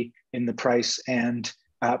volatility in the price and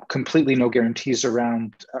completely no guarantees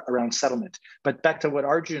around settlement. But back to what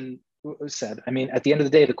Arjun said, I mean, at the end of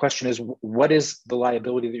the day, the question is, what is the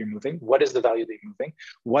liability that you're moving? What is the value that you're moving?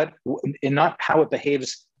 And not how it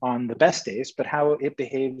behaves on the best days, but how it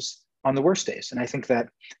behaves on the worst days. And I think that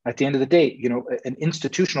at the end of the day, an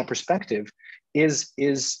institutional perspective is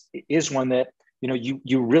one that,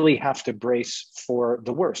 you really have to brace for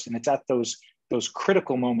the worst. And it's at those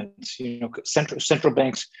critical moments, central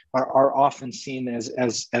banks are often seen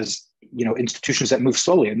as institutions that move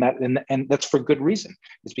slowly, and that's for good reason.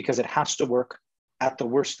 It's because it has to work at the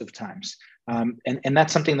worst of times. And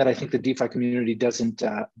that's something that I think the DeFi community has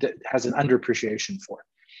an underappreciation for.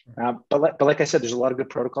 But like I said, there's a lot of good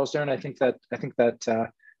protocols there, and I think that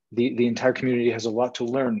the entire community has a lot to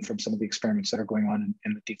learn from some of the experiments that are going on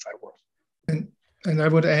in the DeFi world. And I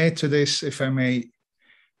would add to this, if I may,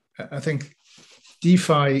 I think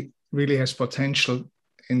DeFi really has potential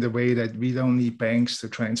in the way that we don't need banks to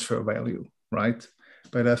transfer value, right?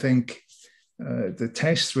 But I think the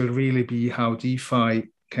test will really be how DeFi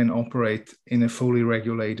can operate in a fully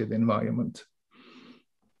regulated environment.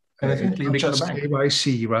 And essentially, It's not just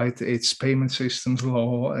KYC, right? It's payment systems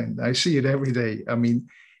law, and I see it every day. I mean,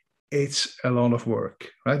 it's a lot of work,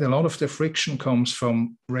 right? A lot of the friction comes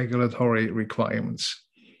from regulatory requirements,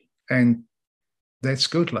 and that's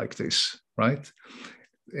good like this, right?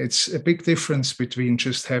 It's a big difference between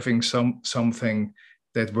just having something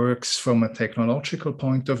that works from a technological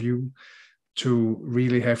point of view to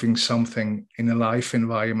really having something in a live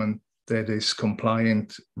environment that is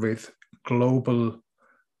compliant with global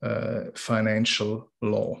financial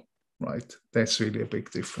law, right? That's really a big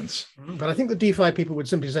difference. But I think the DeFi people would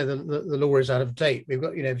simply say that the law is out of date. We've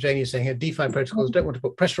got, Janie saying here, DeFi protocols don't want to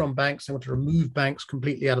put pressure on banks. They want to remove banks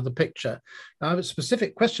completely out of the picture. Now, I have a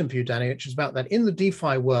specific question for you, Danny, which is about that. In the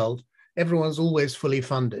DeFi world, everyone's always fully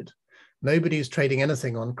funded. Nobody's trading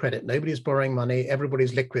anything on credit. Nobody's borrowing money.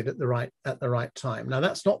 Everybody's liquid at the right time. Now,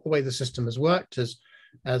 that's not the way the system has worked, as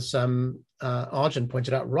Arjun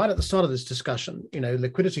pointed out right at the start of this discussion.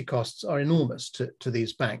 Liquidity costs are enormous to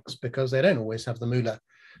these banks because they don't always have the moolah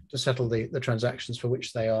to settle the transactions for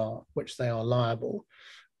which they are liable.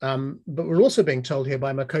 But we're also being told here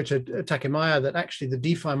by Makoto Takemaya that actually the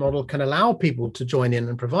DeFi model can allow people to join in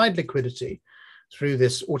and provide liquidity through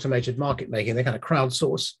this automated market making. They kind of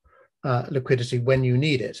crowdsource liquidity when you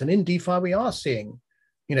need it. And in DeFi, we are seeing,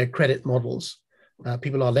 credit models.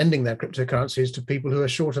 People are lending their cryptocurrencies to people who are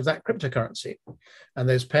short of that cryptocurrency, and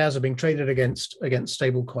those pairs are being traded against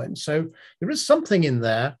stable coins. So there is something in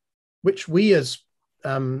there which we as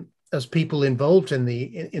people involved in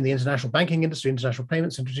the international banking industry, international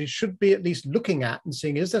payments industry, should be at least looking at and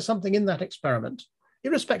seeing, is there something in that experiment,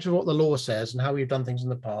 irrespective of what the law says and how we've done things in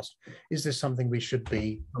the past? Is this something we should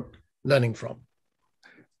be learning from?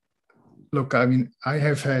 Look, I mean, I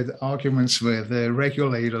have had arguments with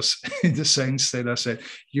regulators in the sense that I said,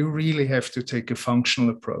 you really have to take a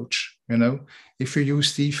functional approach. If you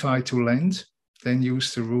use DeFi to lend, then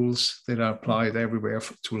use the rules that are applied everywhere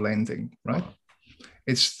to lending, right?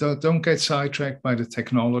 Don't get sidetracked by the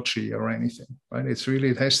technology or anything, right?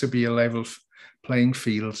 It has to be a level playing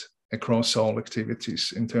field across all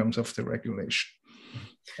activities in terms of the regulation.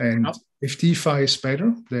 And if DeFi is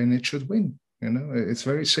better, then it should win. It's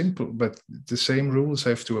very simple, but the same rules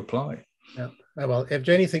have to apply. Yeah. Well, if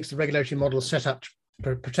Janie thinks the regulatory model is set up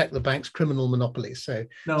to protect the bank's criminal monopolies, so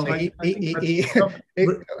I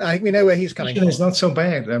think we know where he's coming from. It's not so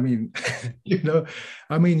bad. I mean,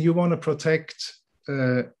 you want to protect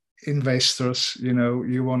investors.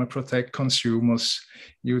 You want to protect consumers.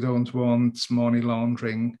 You don't want money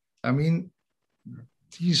laundering. I mean,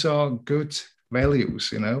 these are good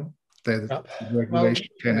values. That regulation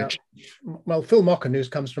can achieve. Well, Phil Mocken, who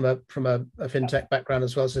comes from a fintech background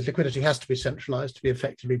as well, says liquidity has to be centralized to be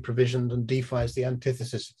effectively provisioned, and DeFi is the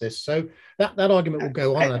antithesis of this. So that argument will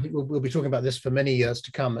go on. I think we'll be talking about this for many years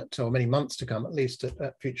to come, or many months to come, at least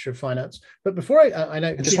at Future of Finance. But before I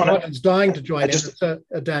know Martin's dying to join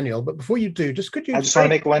in, Daniel. But before you do, could you? I just want to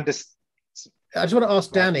make one. I just want to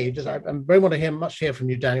ask Danny, I very want to hear from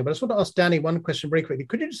you, Daniel, but I just want to ask Danny one question very quickly.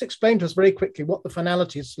 Could you just explain to us very quickly what the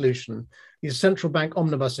finality solution, these central bank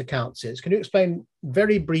omnibus accounts is? Can you explain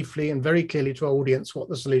very briefly and very clearly to our audience what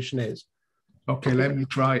the solution is? Okay, let me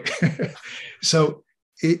try. So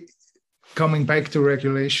coming back to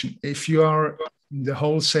regulation, if you are in the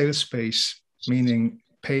wholesale space, meaning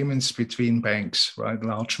payments between banks, right,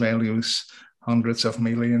 large values, hundreds of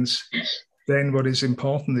millions, then what is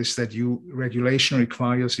important is that regulation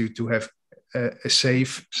requires you to have a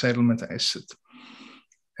safe settlement asset.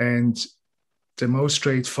 And the most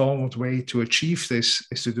straightforward way to achieve this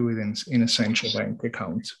is to do it in a central bank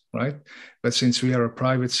account, right? But since we are a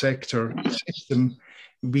private sector system,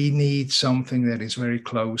 we need something that is very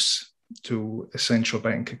close to a central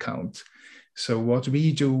bank account. So what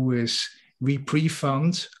we do is we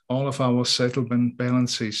pre-fund all of our settlement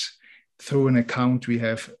balances through an account we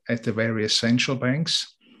have at the various central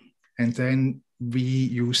banks. And then we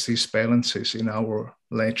use these balances in our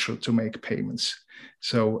ledger to make payments.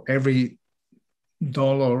 So every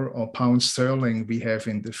dollar or pound sterling we have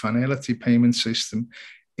in the finality payment system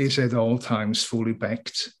is at all times fully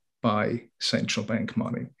backed by central bank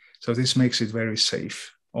money. So this makes it very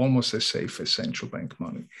safe, almost as safe as central bank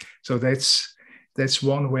money. So that's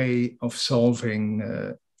one way of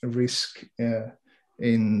solving risk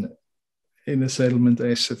in a settlement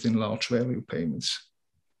asset in large value payments.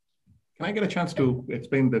 Can I get a chance to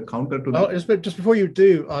explain the counter to that? Oh, just before you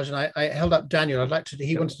do, Arjun, I held up Daniel.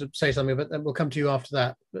 He wanted to say something, but then we'll come to you after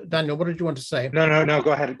that. But Daniel, what did you want to say? No.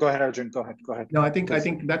 Go ahead, Arjun. Go ahead. No, I think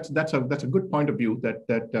that's a good point of view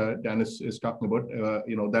that Dan is talking about.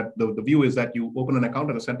 That the view is that you open an account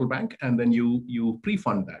at a central bank and then you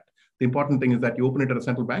pre-fund that. The important thing is that you open it at a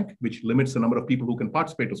central bank, which limits the number of people who can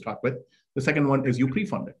participate to start with. The second one is you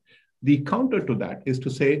pre-fund it. The counter to that is to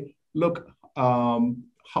say, look,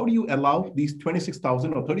 how do you allow these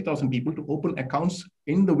 26,000 or 30,000 people to open accounts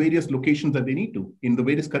in the various locations that they need to, in the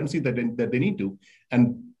various currencies that they need to?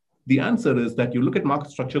 And the answer is that you look at market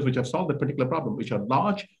structures which have solved that particular problem, which are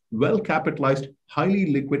large, well-capitalized,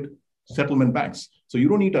 highly liquid settlement banks. So you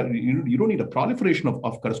don't need a proliferation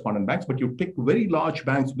of correspondent banks, but you pick very large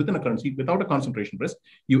banks within a currency without a concentration risk.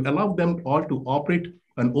 You allow them all to operate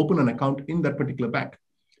and open an account in that particular bank.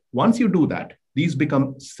 Once you do that, these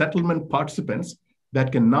become settlement participants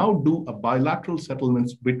that can now do a bilateral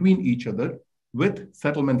settlements between each other with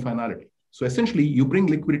settlement finality. So essentially, you bring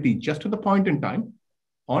liquidity just at the point in time,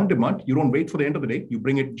 on demand. You don't wait for the end of the day. You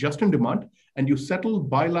bring it just in demand, and you settle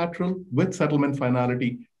bilateral with settlement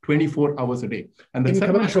finality 24 hours a day. And in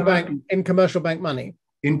commercial bank money.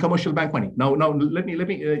 In commercial bank money. Now, let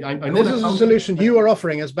me. I know this is a solution you are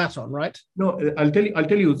offering as Baton, right? No, I'll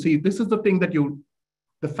tell you. See, this is the thing that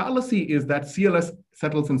the fallacy is that CLS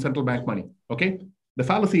settles in central bank money. Okay, the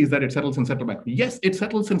fallacy is that it settles in central bank. Yes, it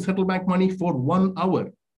settles in central bank money for 1 hour.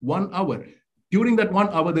 1 hour. During that 1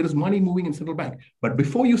 hour, there is money moving in central bank. But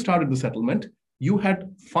before you started the settlement, you had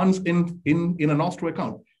funds in an Nostro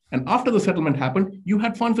account. And after the settlement happened, you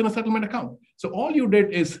had funds in a settlement account. So all you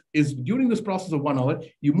did is during this process of 1 hour,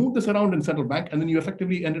 you moved this around in central bank, and then you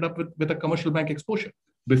effectively ended up with a commercial bank exposure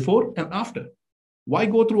before and after. Why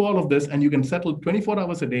go through all of this? And you can settle 24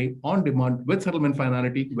 hours a day on demand with settlement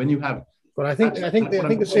finality when you have it. Well, I think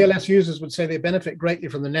the CLS users would say they benefit greatly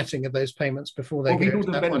from the netting of those payments before they go.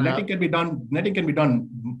 Netting can be done. Netting can be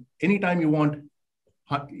done anytime you want.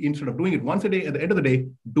 Instead of doing it once a day, at the end of the day,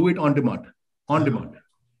 do it on demand. On demand.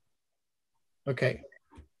 Okay.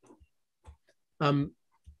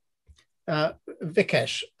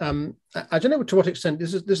 Vikesh, I don't know to what extent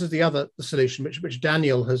this is the solution which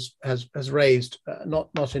Daniel has raised,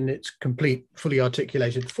 not in its complete, fully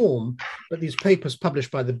articulated form, but these papers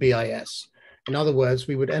published by the BIS. In other words,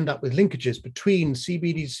 we would end up with linkages between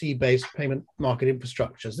CBDC-based payment market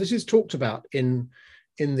infrastructures. This is talked about in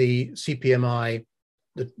the CPMI,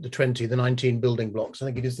 the 19 building blocks. I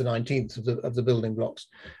think it is the 19th of the building blocks.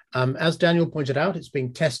 As Daniel pointed out, it's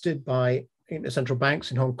being tested by central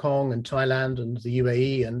banks in Hong Kong and Thailand and the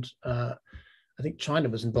UAE, and I think China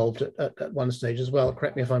was involved at one stage as well.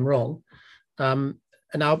 Correct me if I'm wrong. And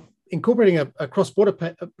now incorporating a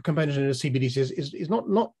cross-border component into CBDCs is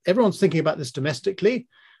not everyone's thinking about this domestically.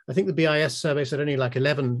 I think the BIS survey said only like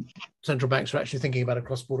 11 central banks are actually thinking about a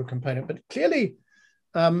cross-border component, but clearly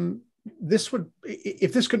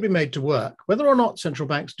if this could be made to work, whether or not central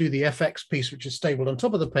banks do the FX piece, which is stapled on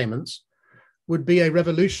top of the payments, would be a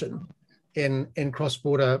revolution in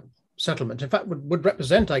cross-border settlement. In fact, would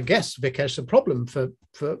represent, I guess, Vikesh, a problem for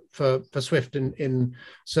SWIFT in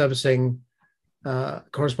servicing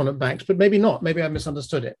correspondent banks, but maybe not. Maybe I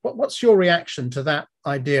misunderstood it. What's your reaction to that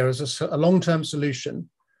idea as a long-term solution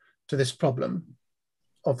to this problem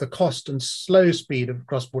of the cost and slow speed of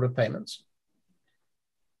cross-border payments?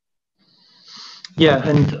 Yeah,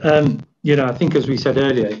 and I think as we said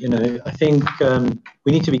earlier, I think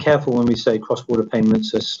we need to be careful when we say cross-border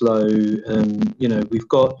payments are slow. We've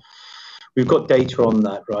got data on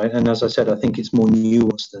that, right? And as I said, I think it's more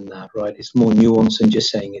nuanced than that, right? It's more nuanced than just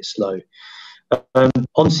saying it's slow. On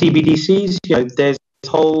CBDCs, there's this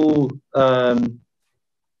whole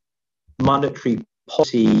monetary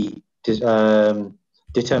policy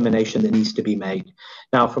determination that needs to be made.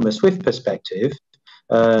 Now, from a SWIFT perspective,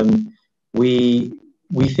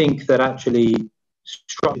 we think that actually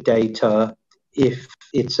structured data, if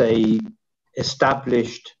it's a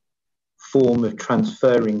established form of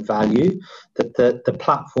transferring value, that the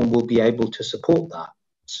platform will be able to support that.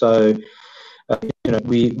 So,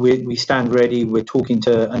 we stand ready. We're talking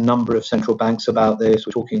to a number of central banks about this.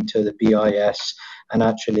 We're talking to the BIS, and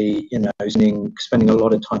actually, spending a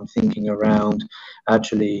lot of time thinking around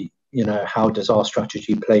actually, how does our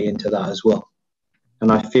strategy play into that as well?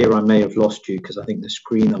 And I fear I may have lost you because I think the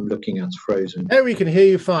screen I'm looking at is frozen. Oh, we can hear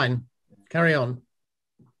you fine. Carry on.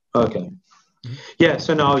 Okay. Yeah.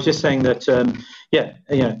 So no, I was just saying that,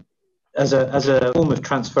 as a form of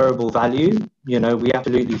transferable value, we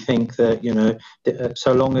absolutely think that,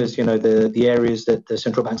 so long as, the areas that the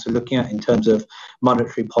central banks are looking at in terms of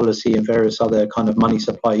monetary policy and various other kind of money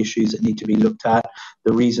supply issues that need to be looked at,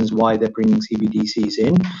 the reasons why they're bringing CBDCs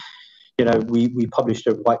in. We published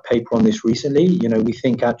a white paper on this recently. We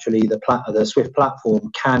think actually the SWIFT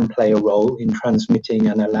platform can play a role in transmitting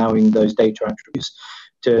and allowing those data attributes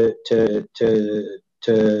to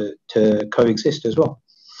coexist as well.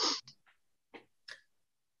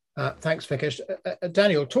 Thanks, Vikesh.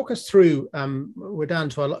 Daniel, talk us through, we're down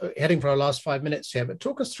to heading for our last 5 minutes here, but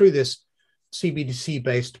talk us through this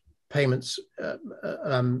CBDC-based payments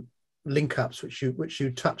link-ups, which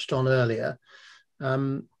you touched on earlier,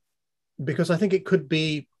 because I think it could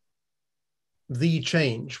be the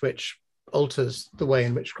change which alters the way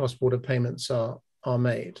in which cross-border payments are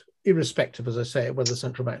made, irrespective, as I say, of whether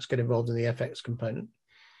central banks get involved in the FX component.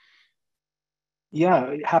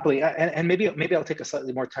 Yeah, happily, and maybe I'll take a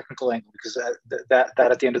slightly more technical angle, because that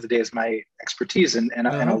at the end of the day is my expertise, and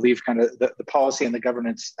I'll leave kind of the policy and the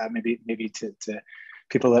governance maybe to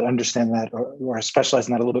people that understand that or specialize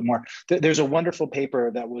in that a little bit more. There's a wonderful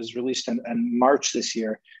paper that was released in March this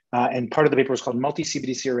year, and part of the paper was called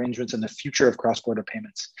Multi-CBDC Arrangements and the Future of Cross-Border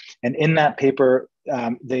Payments. And in that paper,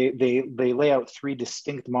 they lay out 3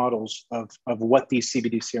 distinct models of what these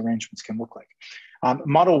CBDC arrangements can look like.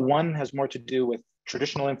 Model 1 has more to do with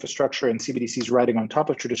traditional infrastructure and CBDCs riding on top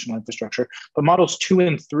of traditional infrastructure, but models 2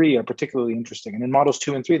 and 3 are particularly interesting. And in models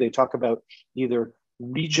 2 and 3, they talk about either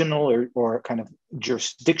regional or kind of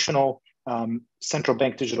jurisdictional central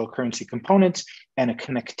bank digital currency components and a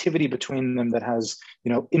connectivity between them that has,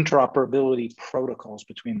 interoperability protocols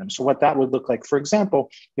between them. So what that would look like, for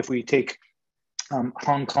example, if we take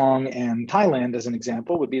Hong Kong and Thailand as an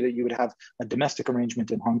example, would be that you would have a domestic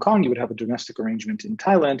arrangement in Hong Kong, you would have a domestic arrangement in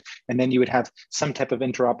Thailand, and then you would have some type of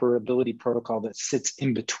interoperability protocol that sits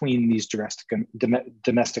in between these domestic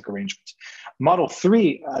arrangements. Model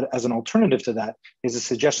 3, as an alternative to that, is a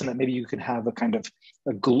suggestion that maybe you could have a kind of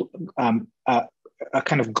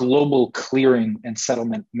global clearing and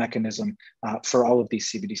settlement mechanism for all of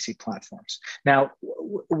these CBDC platforms. Now,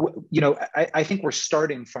 I think we're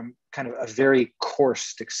starting from kind of a very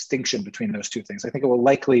coarse distinction between those two things. I think it will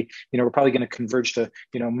likely, we're probably going to converge to,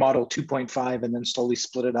 model 2.5 and then slowly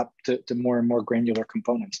split it up to more and more granular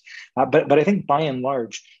components. But I think by and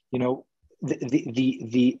large,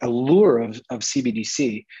 the allure of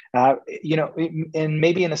CBDC, and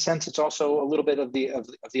maybe in a sense, it's also a little bit of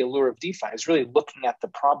the allure of DeFi, is really looking at the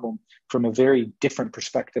problem from a very different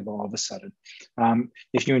perspective all of a sudden.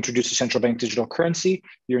 If you introduce a central bank digital currency,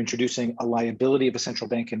 you're introducing a liability of a central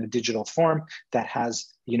bank in a digital form that has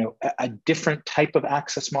a different type of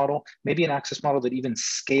access model, maybe an access model that even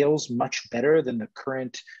scales much better than the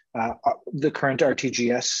current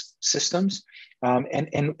RTGS systems.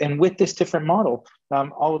 And with this different model,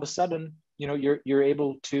 all of a sudden, you're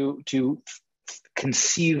able to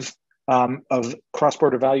conceive of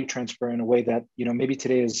cross-border value transfer in a way that maybe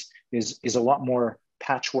today is a lot more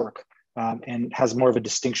patchwork and has more of a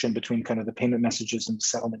distinction between kind of the payment messages and the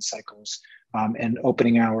settlement cycles and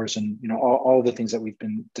opening hours and all the things that we've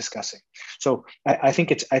been discussing. So I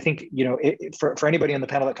think for anybody on the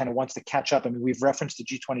panel that kind of wants to catch up, I mean, we've referenced the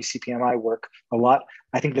G20 CPMI work a lot.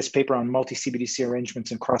 I think this paper on multi-CBDC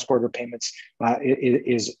arrangements and cross-border payments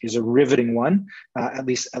is a riveting one, at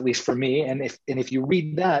least for me. And if you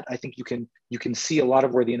read that, I think you can see a lot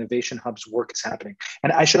of where the innovation hub's work is happening.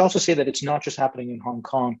 And I should also say that it's not just happening in Hong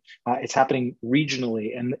Kong, it's happening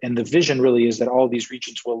regionally. And the vision really is that all of these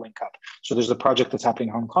regions will link up. So there's a project that's happening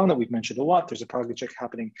in Hong Kong that we've mentioned a lot. There's a project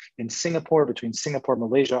happening in Singapore, between Singapore,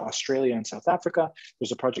 Malaysia, Australia, and South Africa.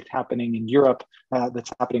 There's a project happening in Europe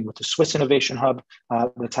that's happening with the Swiss Innovation Hub,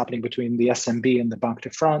 that's happening between the SMB and the Banque de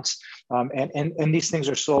France. And these things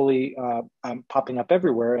are slowly popping up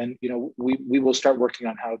everywhere. And we will start working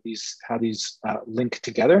on how these link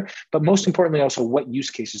together, but most importantly also what use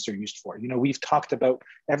cases they're used for. We've talked about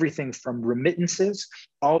everything from remittances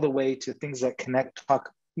all the way to things that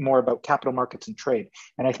talk more about capital markets and trade.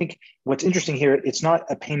 And I think what's interesting here, it's not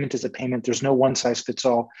a payment is a payment. There's no one size fits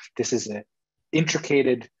all. This is an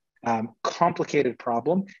intricated, complicated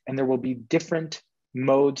problem, and there will be different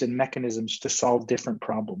modes and mechanisms to solve different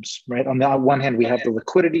problems, right? On the one hand, we have the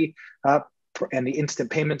liquidity and the instant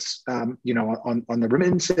payments, on the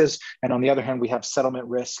remittances, and on the other hand, we have settlement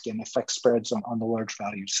risk and FX spreads on the large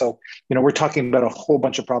values. So, we're talking about a whole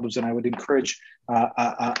bunch of problems, and I would encourage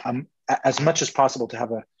as much as possible to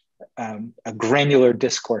have a granular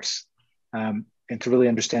discourse and to really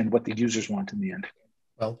understand what the users want in the end.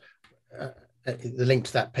 Well, the link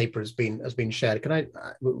to that paper has been shared.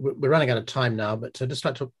 We're running out of time now, but I'd just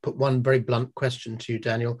like to put one very blunt question to you,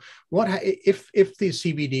 Daniel. If the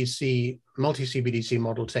CBDC, multi-CBDC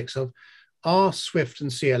model takes off, are SWIFT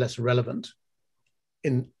and CLS relevant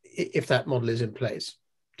if that model is in place?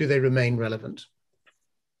 Do they remain relevant?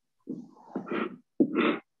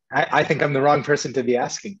 I think I'm the wrong person to be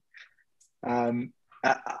asking.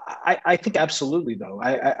 I think absolutely, though.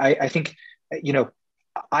 I think,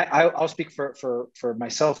 I'll speak for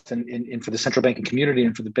myself and for the central banking community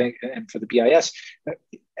and for the bank and for the BIS.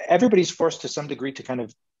 Everybody's forced to some degree to kind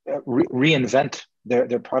of reinvent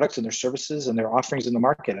their products and their services and their offerings in the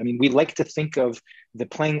market. I mean, we like to think of the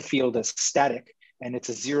playing field as static, and it's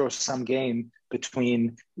a zero-sum game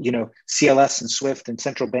between, CLS and SWIFT and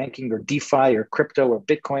central banking or DeFi or crypto or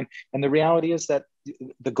Bitcoin. And the reality is that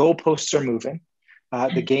the goalposts are moving,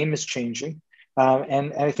 the game is changing,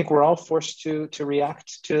 and I think we're all forced to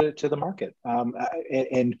react to the market.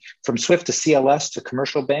 And from SWIFT to CLS to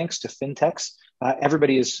commercial banks to fintechs,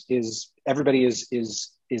 everybody is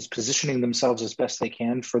positioning themselves as best they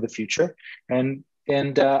can for the future. And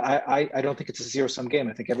I don't think it's a zero-sum game.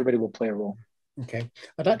 I think everybody will play a role. Okay,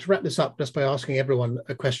 I'd like to wrap this up just by asking everyone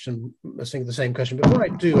a question, I think the same question. Before I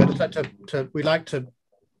do, I'd just like to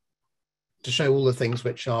show all the things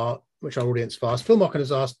which our audience have asked. Phil Mocken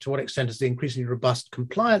has asked, to what extent is the increasingly robust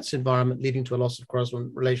compliance environment leading to a loss of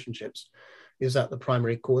correspondent relationships? Is that the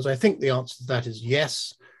primary cause? I think the answer to that is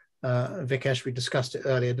yes. Vikesh, we discussed it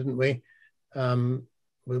earlier, didn't we? When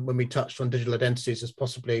we touched on digital identities as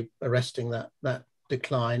possibly arresting that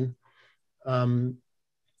decline.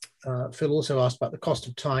 Phil also asked about the cost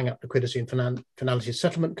of tying up liquidity in finality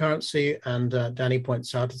settlement currency, and Danny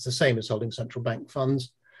points out it's the same as holding central bank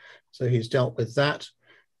funds. So he's dealt with that.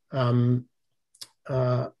 Makoto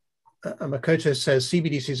says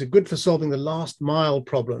CBDCs are good for solving the last mile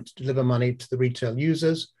problem to deliver money to the retail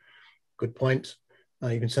users. Good point.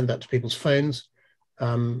 You can send that to people's phones.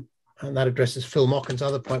 And that addresses Phil Mocken's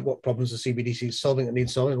other point, what problems are CBDCs solving that need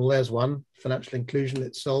solving? Well, there's one, financial inclusion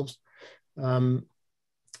it solves. Although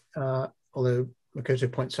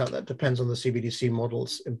Makoto points out that depends on the CBDC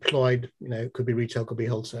models employed, it could be retail, could be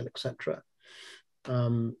wholesale, etc.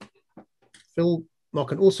 Phil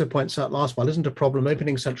Mocken also points out last mile isn't a problem.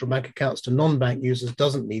 Opening central bank accounts to non-bank users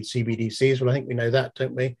doesn't need CBDCs. Well, I think we know that,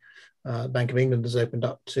 don't we? Bank of England has opened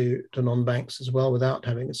up to non-banks as well without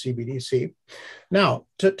having a CBDC. Now,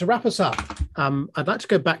 to wrap us up, I'd like to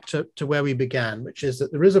go back to where we began, which is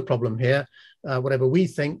that there is a problem here. Whatever we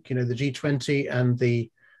think, the G20 and the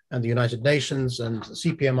United Nations and the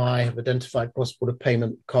CPMI have identified cross-border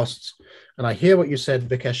payment costs. And I hear what you said,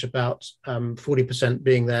 Vikesh, about 40%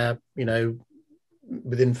 being there,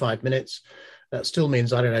 within 5 minutes. That still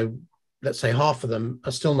means, I don't know, let's say half of them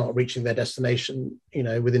are still not reaching their destination,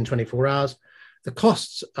 within 24 hours. The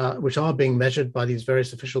costs, which are being measured by these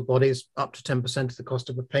various official bodies, up to 10% of the cost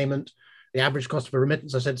of a payment. The average cost of a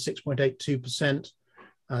remittance, I said 6.82%,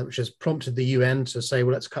 which has prompted the UN to say,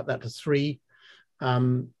 well, let's cut that to 3%.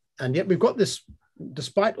 And yet we've got this,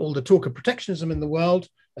 despite all the talk of protectionism in the world,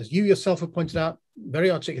 as you yourself have pointed out very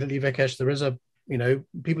articulately, Vikesh, there is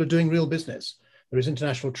people are doing real business. There is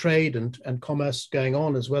international trade and commerce going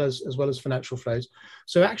on as well as financial flows.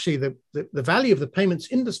 So actually the value of the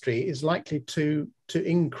payments industry is likely to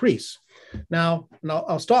increase. Now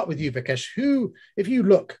I'll start with you, Vikesh. If you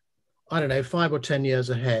look, 5 or 10 years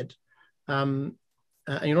ahead, and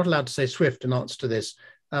you're not allowed to say SWIFT in answer to this,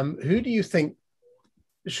 who do you think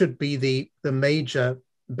should be the major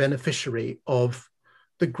beneficiary of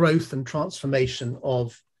the growth and transformation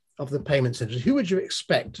of the payments industry? Who would you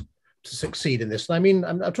expect to succeed in this? And I mean,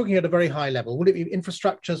 I'm talking at a very high level. Will it be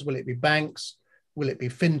infrastructures? Will it be banks? Will it be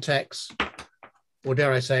fintechs? Or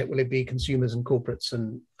dare I say it, will it be consumers and corporates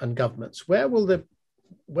and governments? Where will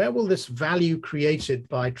this value created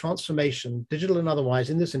by transformation, digital and otherwise,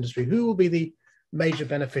 in this industry, who will be the major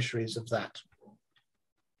beneficiaries of that?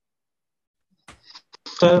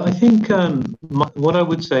 So I think what I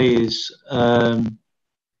would say is I'm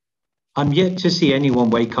yet to see anyone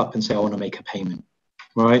wake up and say, I want to make a payment,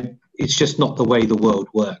 right? It's just not the way the world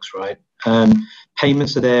works, right?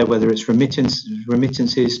 Payments are there, whether it's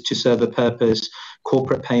remittances to serve a purpose,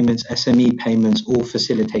 corporate payments, SME payments, all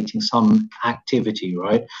facilitating some activity,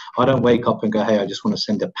 right? I don't wake up and go, hey, I just want to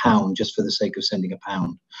send £1 just for the sake of sending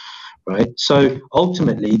 £1, right? So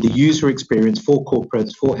ultimately, the user experience for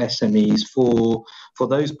corporates, for SMEs, for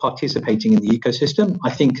those participating in the ecosystem, I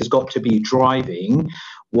think has got to be driving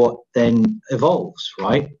what then evolves,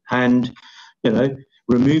 right? And,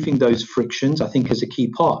 removing those frictions, I think, is a key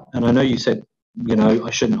part. And I know you said, I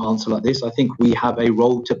shouldn't answer like this. I think we have a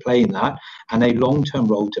role to play in that, and a long-term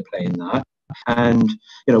role to play in that. And,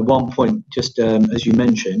 one point, just as you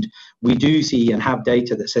mentioned, we do see and have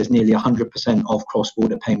data that says nearly 100% of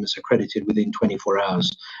cross-border payments are credited within 24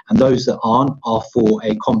 hours. And those that aren't are for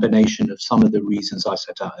a combination of some of the reasons I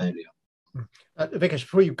set out earlier. Vikesh,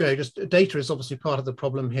 before you go, just data is obviously part of the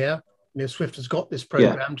problem here. SWIFT has got this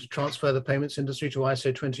program to transfer the payments industry to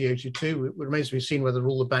ISO 2082. It remains to be seen whether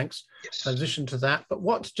all the banks transition to that. But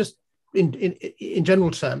what, just in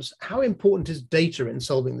general terms, how important is data in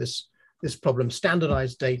solving this this problem,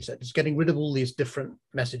 standardized data, just getting rid of all these different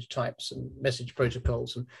message types and message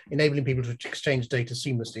protocols and enabling people to exchange data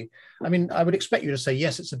seamlessly. I mean, I would expect you to say,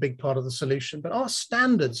 yes, it's a big part of the solution, but are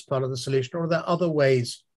standards part of the solution, or are there other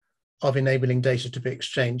ways of enabling data to be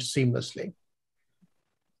exchanged seamlessly?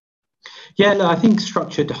 Yeah, no, I think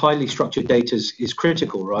highly structured data is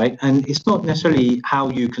critical, right? And it's not necessarily how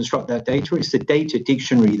you construct that data; it's the data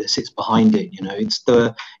dictionary that sits behind it. You know, it's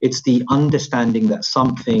the understanding that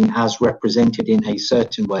something, as represented in a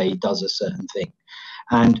certain way, does a certain thing.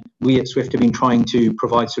 And we at Swift have been trying to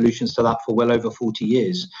provide solutions to that for well over 40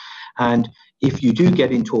 years. And if you do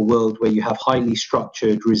get into a world where you have highly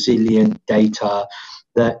structured, resilient data,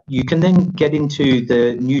 that you can then get into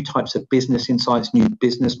the new types of business insights, new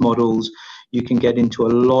business models. You can get into a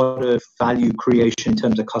lot of value creation in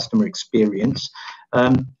terms of customer experience,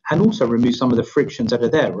 and also remove some of the frictions that are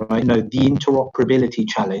there, right? You know, the interoperability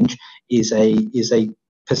challenge is a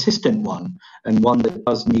persistent one, and one that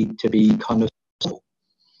does need to be kind of solved.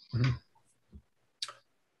 Mm-hmm.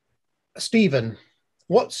 Stephen,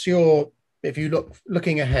 what's if you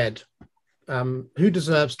looking ahead, who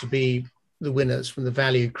deserves to be the winners from the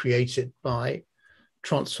value created by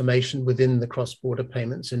transformation within the cross-border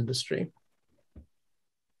payments industry?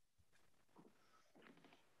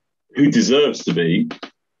 Who deserves to be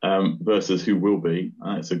versus who will be?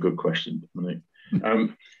 That's a good question.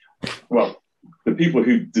 Well, the people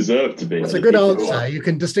who deserve to be. That's a good answer. You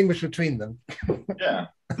can distinguish between them. Yeah.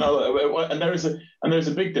 No, and there is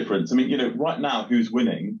a big difference. I mean, you know, right now, who's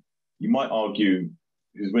winning? You might argue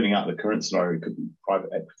who's winning out of the current scenario could be private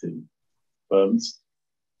equity firms.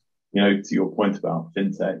 You know, to your point about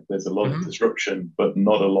fintech, there's a lot of disruption, but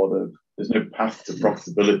there's no path to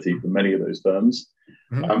profitability for many of those firms.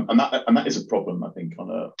 And that is a problem, I think, on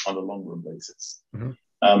a long run basis.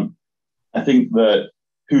 I think that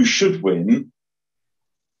who should win,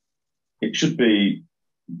 it should be,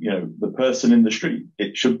 you know, the person in the street.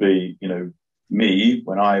 It should be, you know, me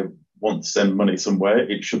when I want to send money somewhere.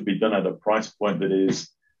 It should be done at a price point that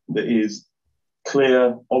is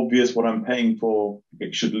clear, obvious what I'm paying for.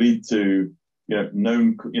 It should lead to, you know,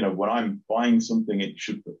 known, you know, when I'm buying something, it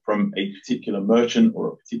should be from a particular merchant or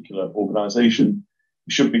a particular organization.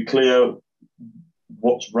 It should be clear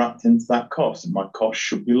what's wrapped into that cost. And my cost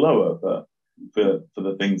should be lower for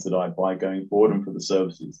the things that I buy going forward and for the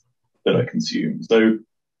services that I consume. So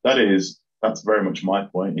that's very much my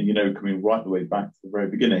point. And, you know, coming right the way back to the very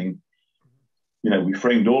beginning, you know, we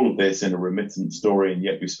framed all of this in a remittance story, and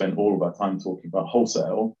yet we spent all of our time talking about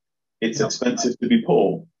wholesale. It's expensive to be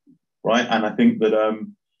poor, right? And I think that,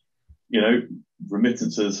 you know,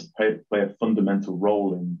 remittances play a fundamental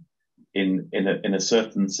role in a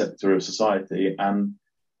certain sector of society, and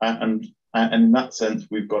in that sense,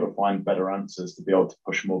 we've got to find better answers to be able to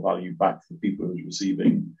push more value back to the people who are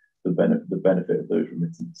receiving the benefit of those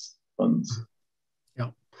remittance funds. Yeah.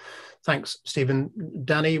 Thanks, Stephen.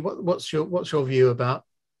 Danny, what's your view about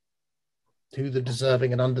who the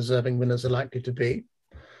deserving and undeserving winners are likely to be?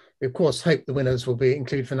 We, of course, hope the winners will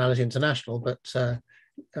include Finality International, but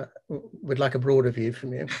we'd like a broader view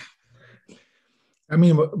from you. I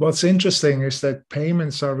mean, what's interesting is that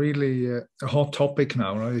payments are really a hot topic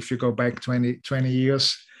now, right? If you go back 20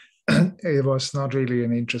 years, it was not really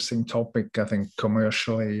an interesting topic, I think,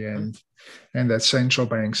 commercially and at central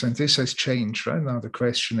banks. And this has changed, right? Now the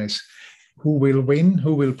question is, who will win?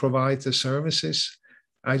 Who will provide the services?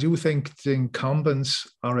 I do think the incumbents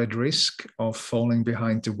are at risk of falling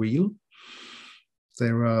behind the wheel.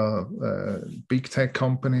 There are big tech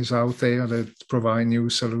companies out there that provide new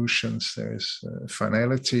solutions. There's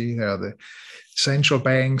Finality. There are the central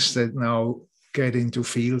banks that now get into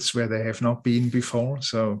fields where they have not been before.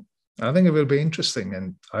 So I think it will be interesting,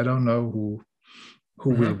 and I don't know who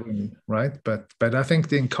will win, right? But I think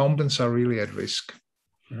the incumbents are really at risk.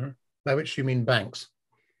 By which you mean banks?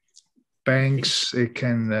 Banks, it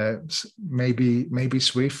can maybe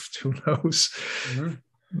Swift, who knows?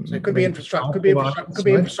 So it could be infrastructure, could be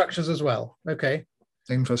infrastructures as well. Okay.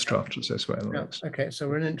 Infrastructures as well. Yeah. Yes. Okay. So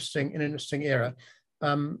we're in an interesting era.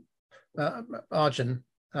 Arjun,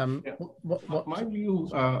 my view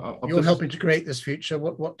you're helping to create this future.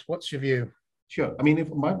 What's your view? Sure. I mean,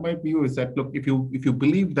 my view is that, look, if you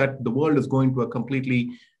believe that the world is going to a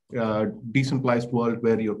completely decentralized world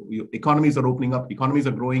where your economies are opening up, economies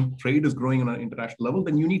are growing, trade is growing on an international level,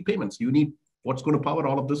 then you need payments. You need what's going to power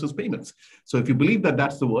all of this is payments. So if you believe that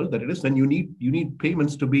that's the world that it is, then you need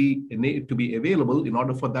payments to be available in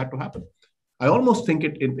order for that to happen. I almost think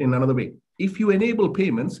it in another way. If you enable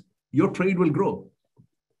payments, your trade will grow.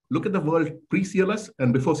 Look at the world pre-CLS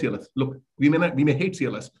and before CLS. Look, we may hate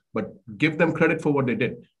CLS, but give them credit for what they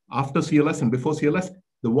did. After CLS and before CLS,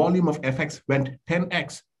 the volume of FX went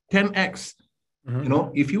 10x, 10x. You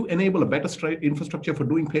know, if you enable a better infrastructure for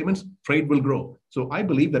doing payments, trade will grow. So I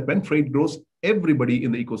believe that when trade grows, everybody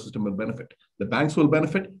in the ecosystem will benefit. The banks will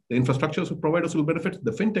benefit, the infrastructure providers will benefit, the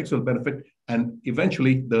fintechs will benefit, and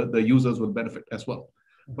eventually the users will benefit as well.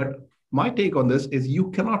 But my take on this is you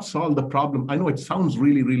cannot solve the problem. I know it sounds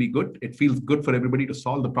really, really good. It feels good for everybody to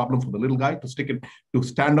solve the problem for the little guy, to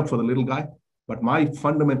stand up for the little guy. But I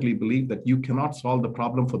fundamentally believe that you cannot solve the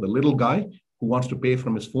problem for the little guy who wants to pay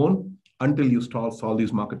from his phone until you solve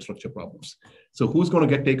these market structure problems. So who's going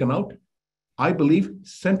to get taken out? I believe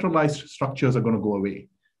centralized structures are going to go away.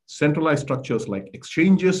 Centralized structures like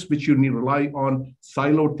exchanges, which you need to rely on,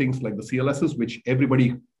 siloed things like the CLSs, which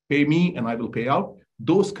everybody pay me and I will pay out.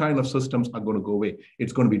 Those kind of systems are going to go away.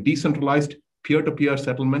 It's going to be decentralized, peer-to-peer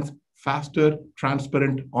settlements, faster,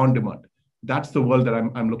 transparent, on demand. That's the world that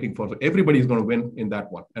I'm looking for. So everybody's going to win in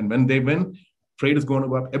that one. And when they win, trade is going to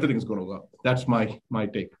go up, everything is going to go up. That's my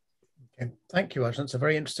take. Okay. Thank you, Arjun. It's a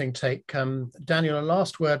very interesting take. Daniel, a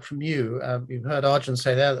last word from you. You've heard Arjun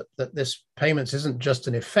say there that this payments isn't just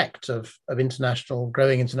an effect of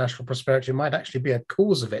growing international prosperity. It might actually be a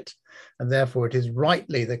cause of it. And therefore, it is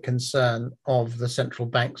rightly the concern of the central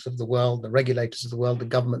banks of the world, the regulators of the world, the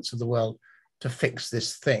governments of the world to fix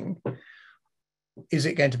this thing. Is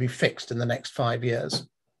it going to be fixed in the next 5 years?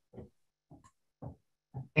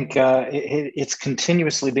 I think it's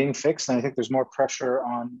continuously being fixed, and I think there's more pressure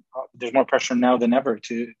now than ever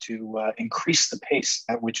to increase the pace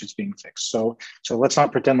at which it's being fixed. So let's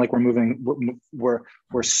not pretend like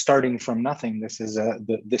we're starting from nothing.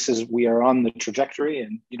 We are on the trajectory,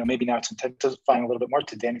 and maybe now it's intensifying a little bit more.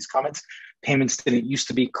 To Danny's comments, payments didn't used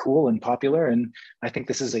to be cool and popular, and I think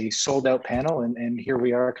this is a sold out panel, and here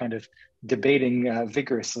we are kind of debating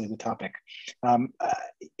vigorously the topic.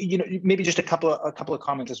 Maybe just a couple of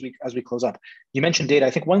comments as we close up. You mentioned data.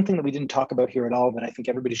 I think one thing that we didn't talk about here at all that I think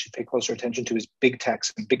everybody should pay closer attention to is big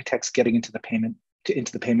techs and big techs getting into the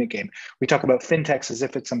payment game. We talk about fintechs as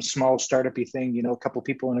if it's some small startup-y thing, a couple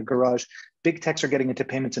people in a garage. Big techs are getting into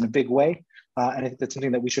payments in a big way. And I think that's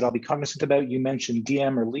something that we should all be cognizant about. You mentioned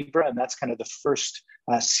DM or Libra, and that's kind of the first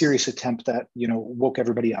serious attempt that, woke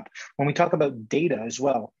everybody up. When we talk about data as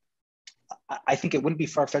well, I think it wouldn't be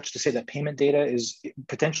far-fetched to say that payment data is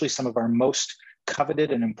potentially some of our most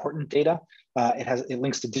coveted and important data. It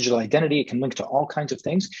links to digital identity. It can link to all kinds of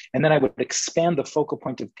things. And then I would expand the focal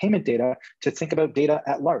point of payment data to think about data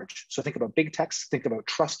at large. So think about big techs, think about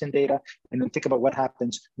trust in data, and then think about what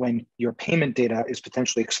happens when your payment data is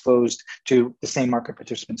potentially exposed to the same market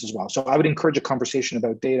participants as well. So I would encourage a conversation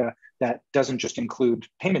about data that doesn't just include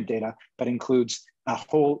payment data, but includes a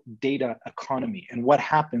whole data economy and what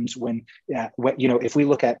happens when, if we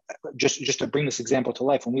look at, just to bring this example to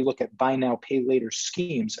life, when we look at buy now, pay later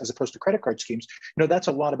schemes, as opposed to credit card schemes, that's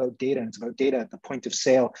a lot about data, and it's about data at the point of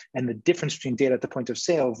sale and the difference between data at the point of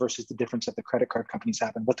sale versus the difference that the credit card companies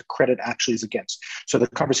have and what the credit actually is against. So the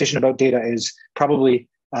conversation about data is probably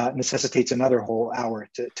necessitates another whole hour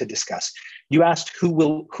to discuss. You asked who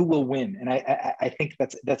will win, and I think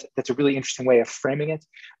that's a really interesting way of framing it.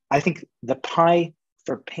 I think the pie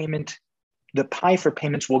for payments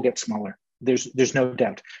will get smaller. There's no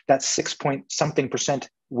doubt. That 6-point-something%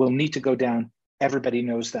 will need to go down. Everybody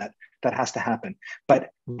knows that has to happen. But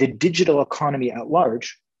the digital economy at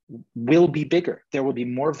large will be bigger. There will be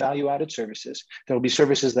more value-added services. There will be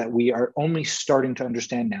services that we are only starting to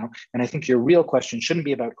understand now. And I think your real question shouldn't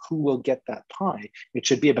be about who will get that pie. It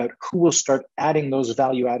should be about who will start adding those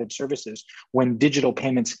value-added services when digital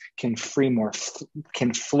payments can flow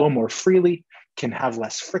more freely, can have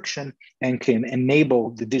less friction, and can enable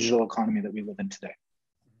the digital economy that we live in today.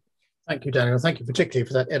 Thank you, Daniel. Thank you particularly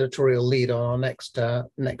for that editorial lead on our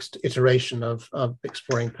next iteration of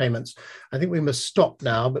exploring payments. I think we must stop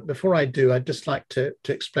now, but before I do, I'd just like to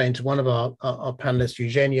explain to one of our panelists,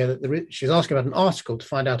 Eugenia, that she's asking about an article to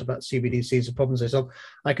find out about CBDCs and problems they solve.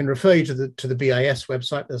 I can refer you to the BIS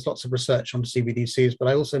website. There's lots of research on CBDCs, but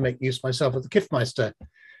I also make use myself of the Kiffmeister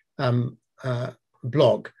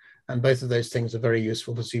blog. And both of those things are very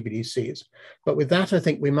useful for CBDCs. But with that, I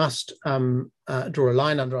think we must draw a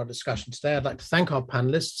line under our discussion today. I'd like to thank our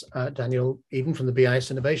panelists, Daniel Eden from the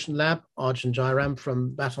BIS Innovation Lab, Arjun Jairam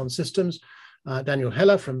from Baton Systems, Daniel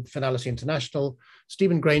Heller from Finality International,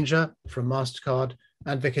 Stephen Granger from MasterCard,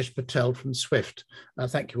 and Vikesh Patel from Swift.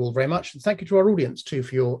 Thank you all very much. And thank you to our audience too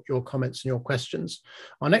for your comments and your questions.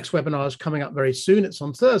 Our next webinar is coming up very soon. It's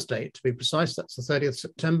on Thursday, to be precise. That's the 30th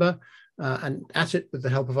September. And at it, with the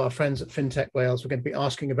help of our friends at FinTech Wales, we're going to be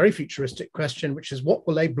asking a very futuristic question, which is, what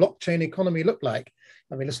will a blockchain economy look like?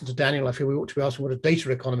 And we listen to Daniel, I feel we ought to be asking what a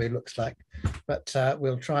data economy looks like. But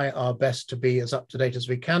we'll try our best to be as up to date as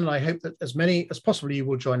we can. And I hope that as many as possible you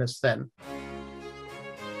will join us then.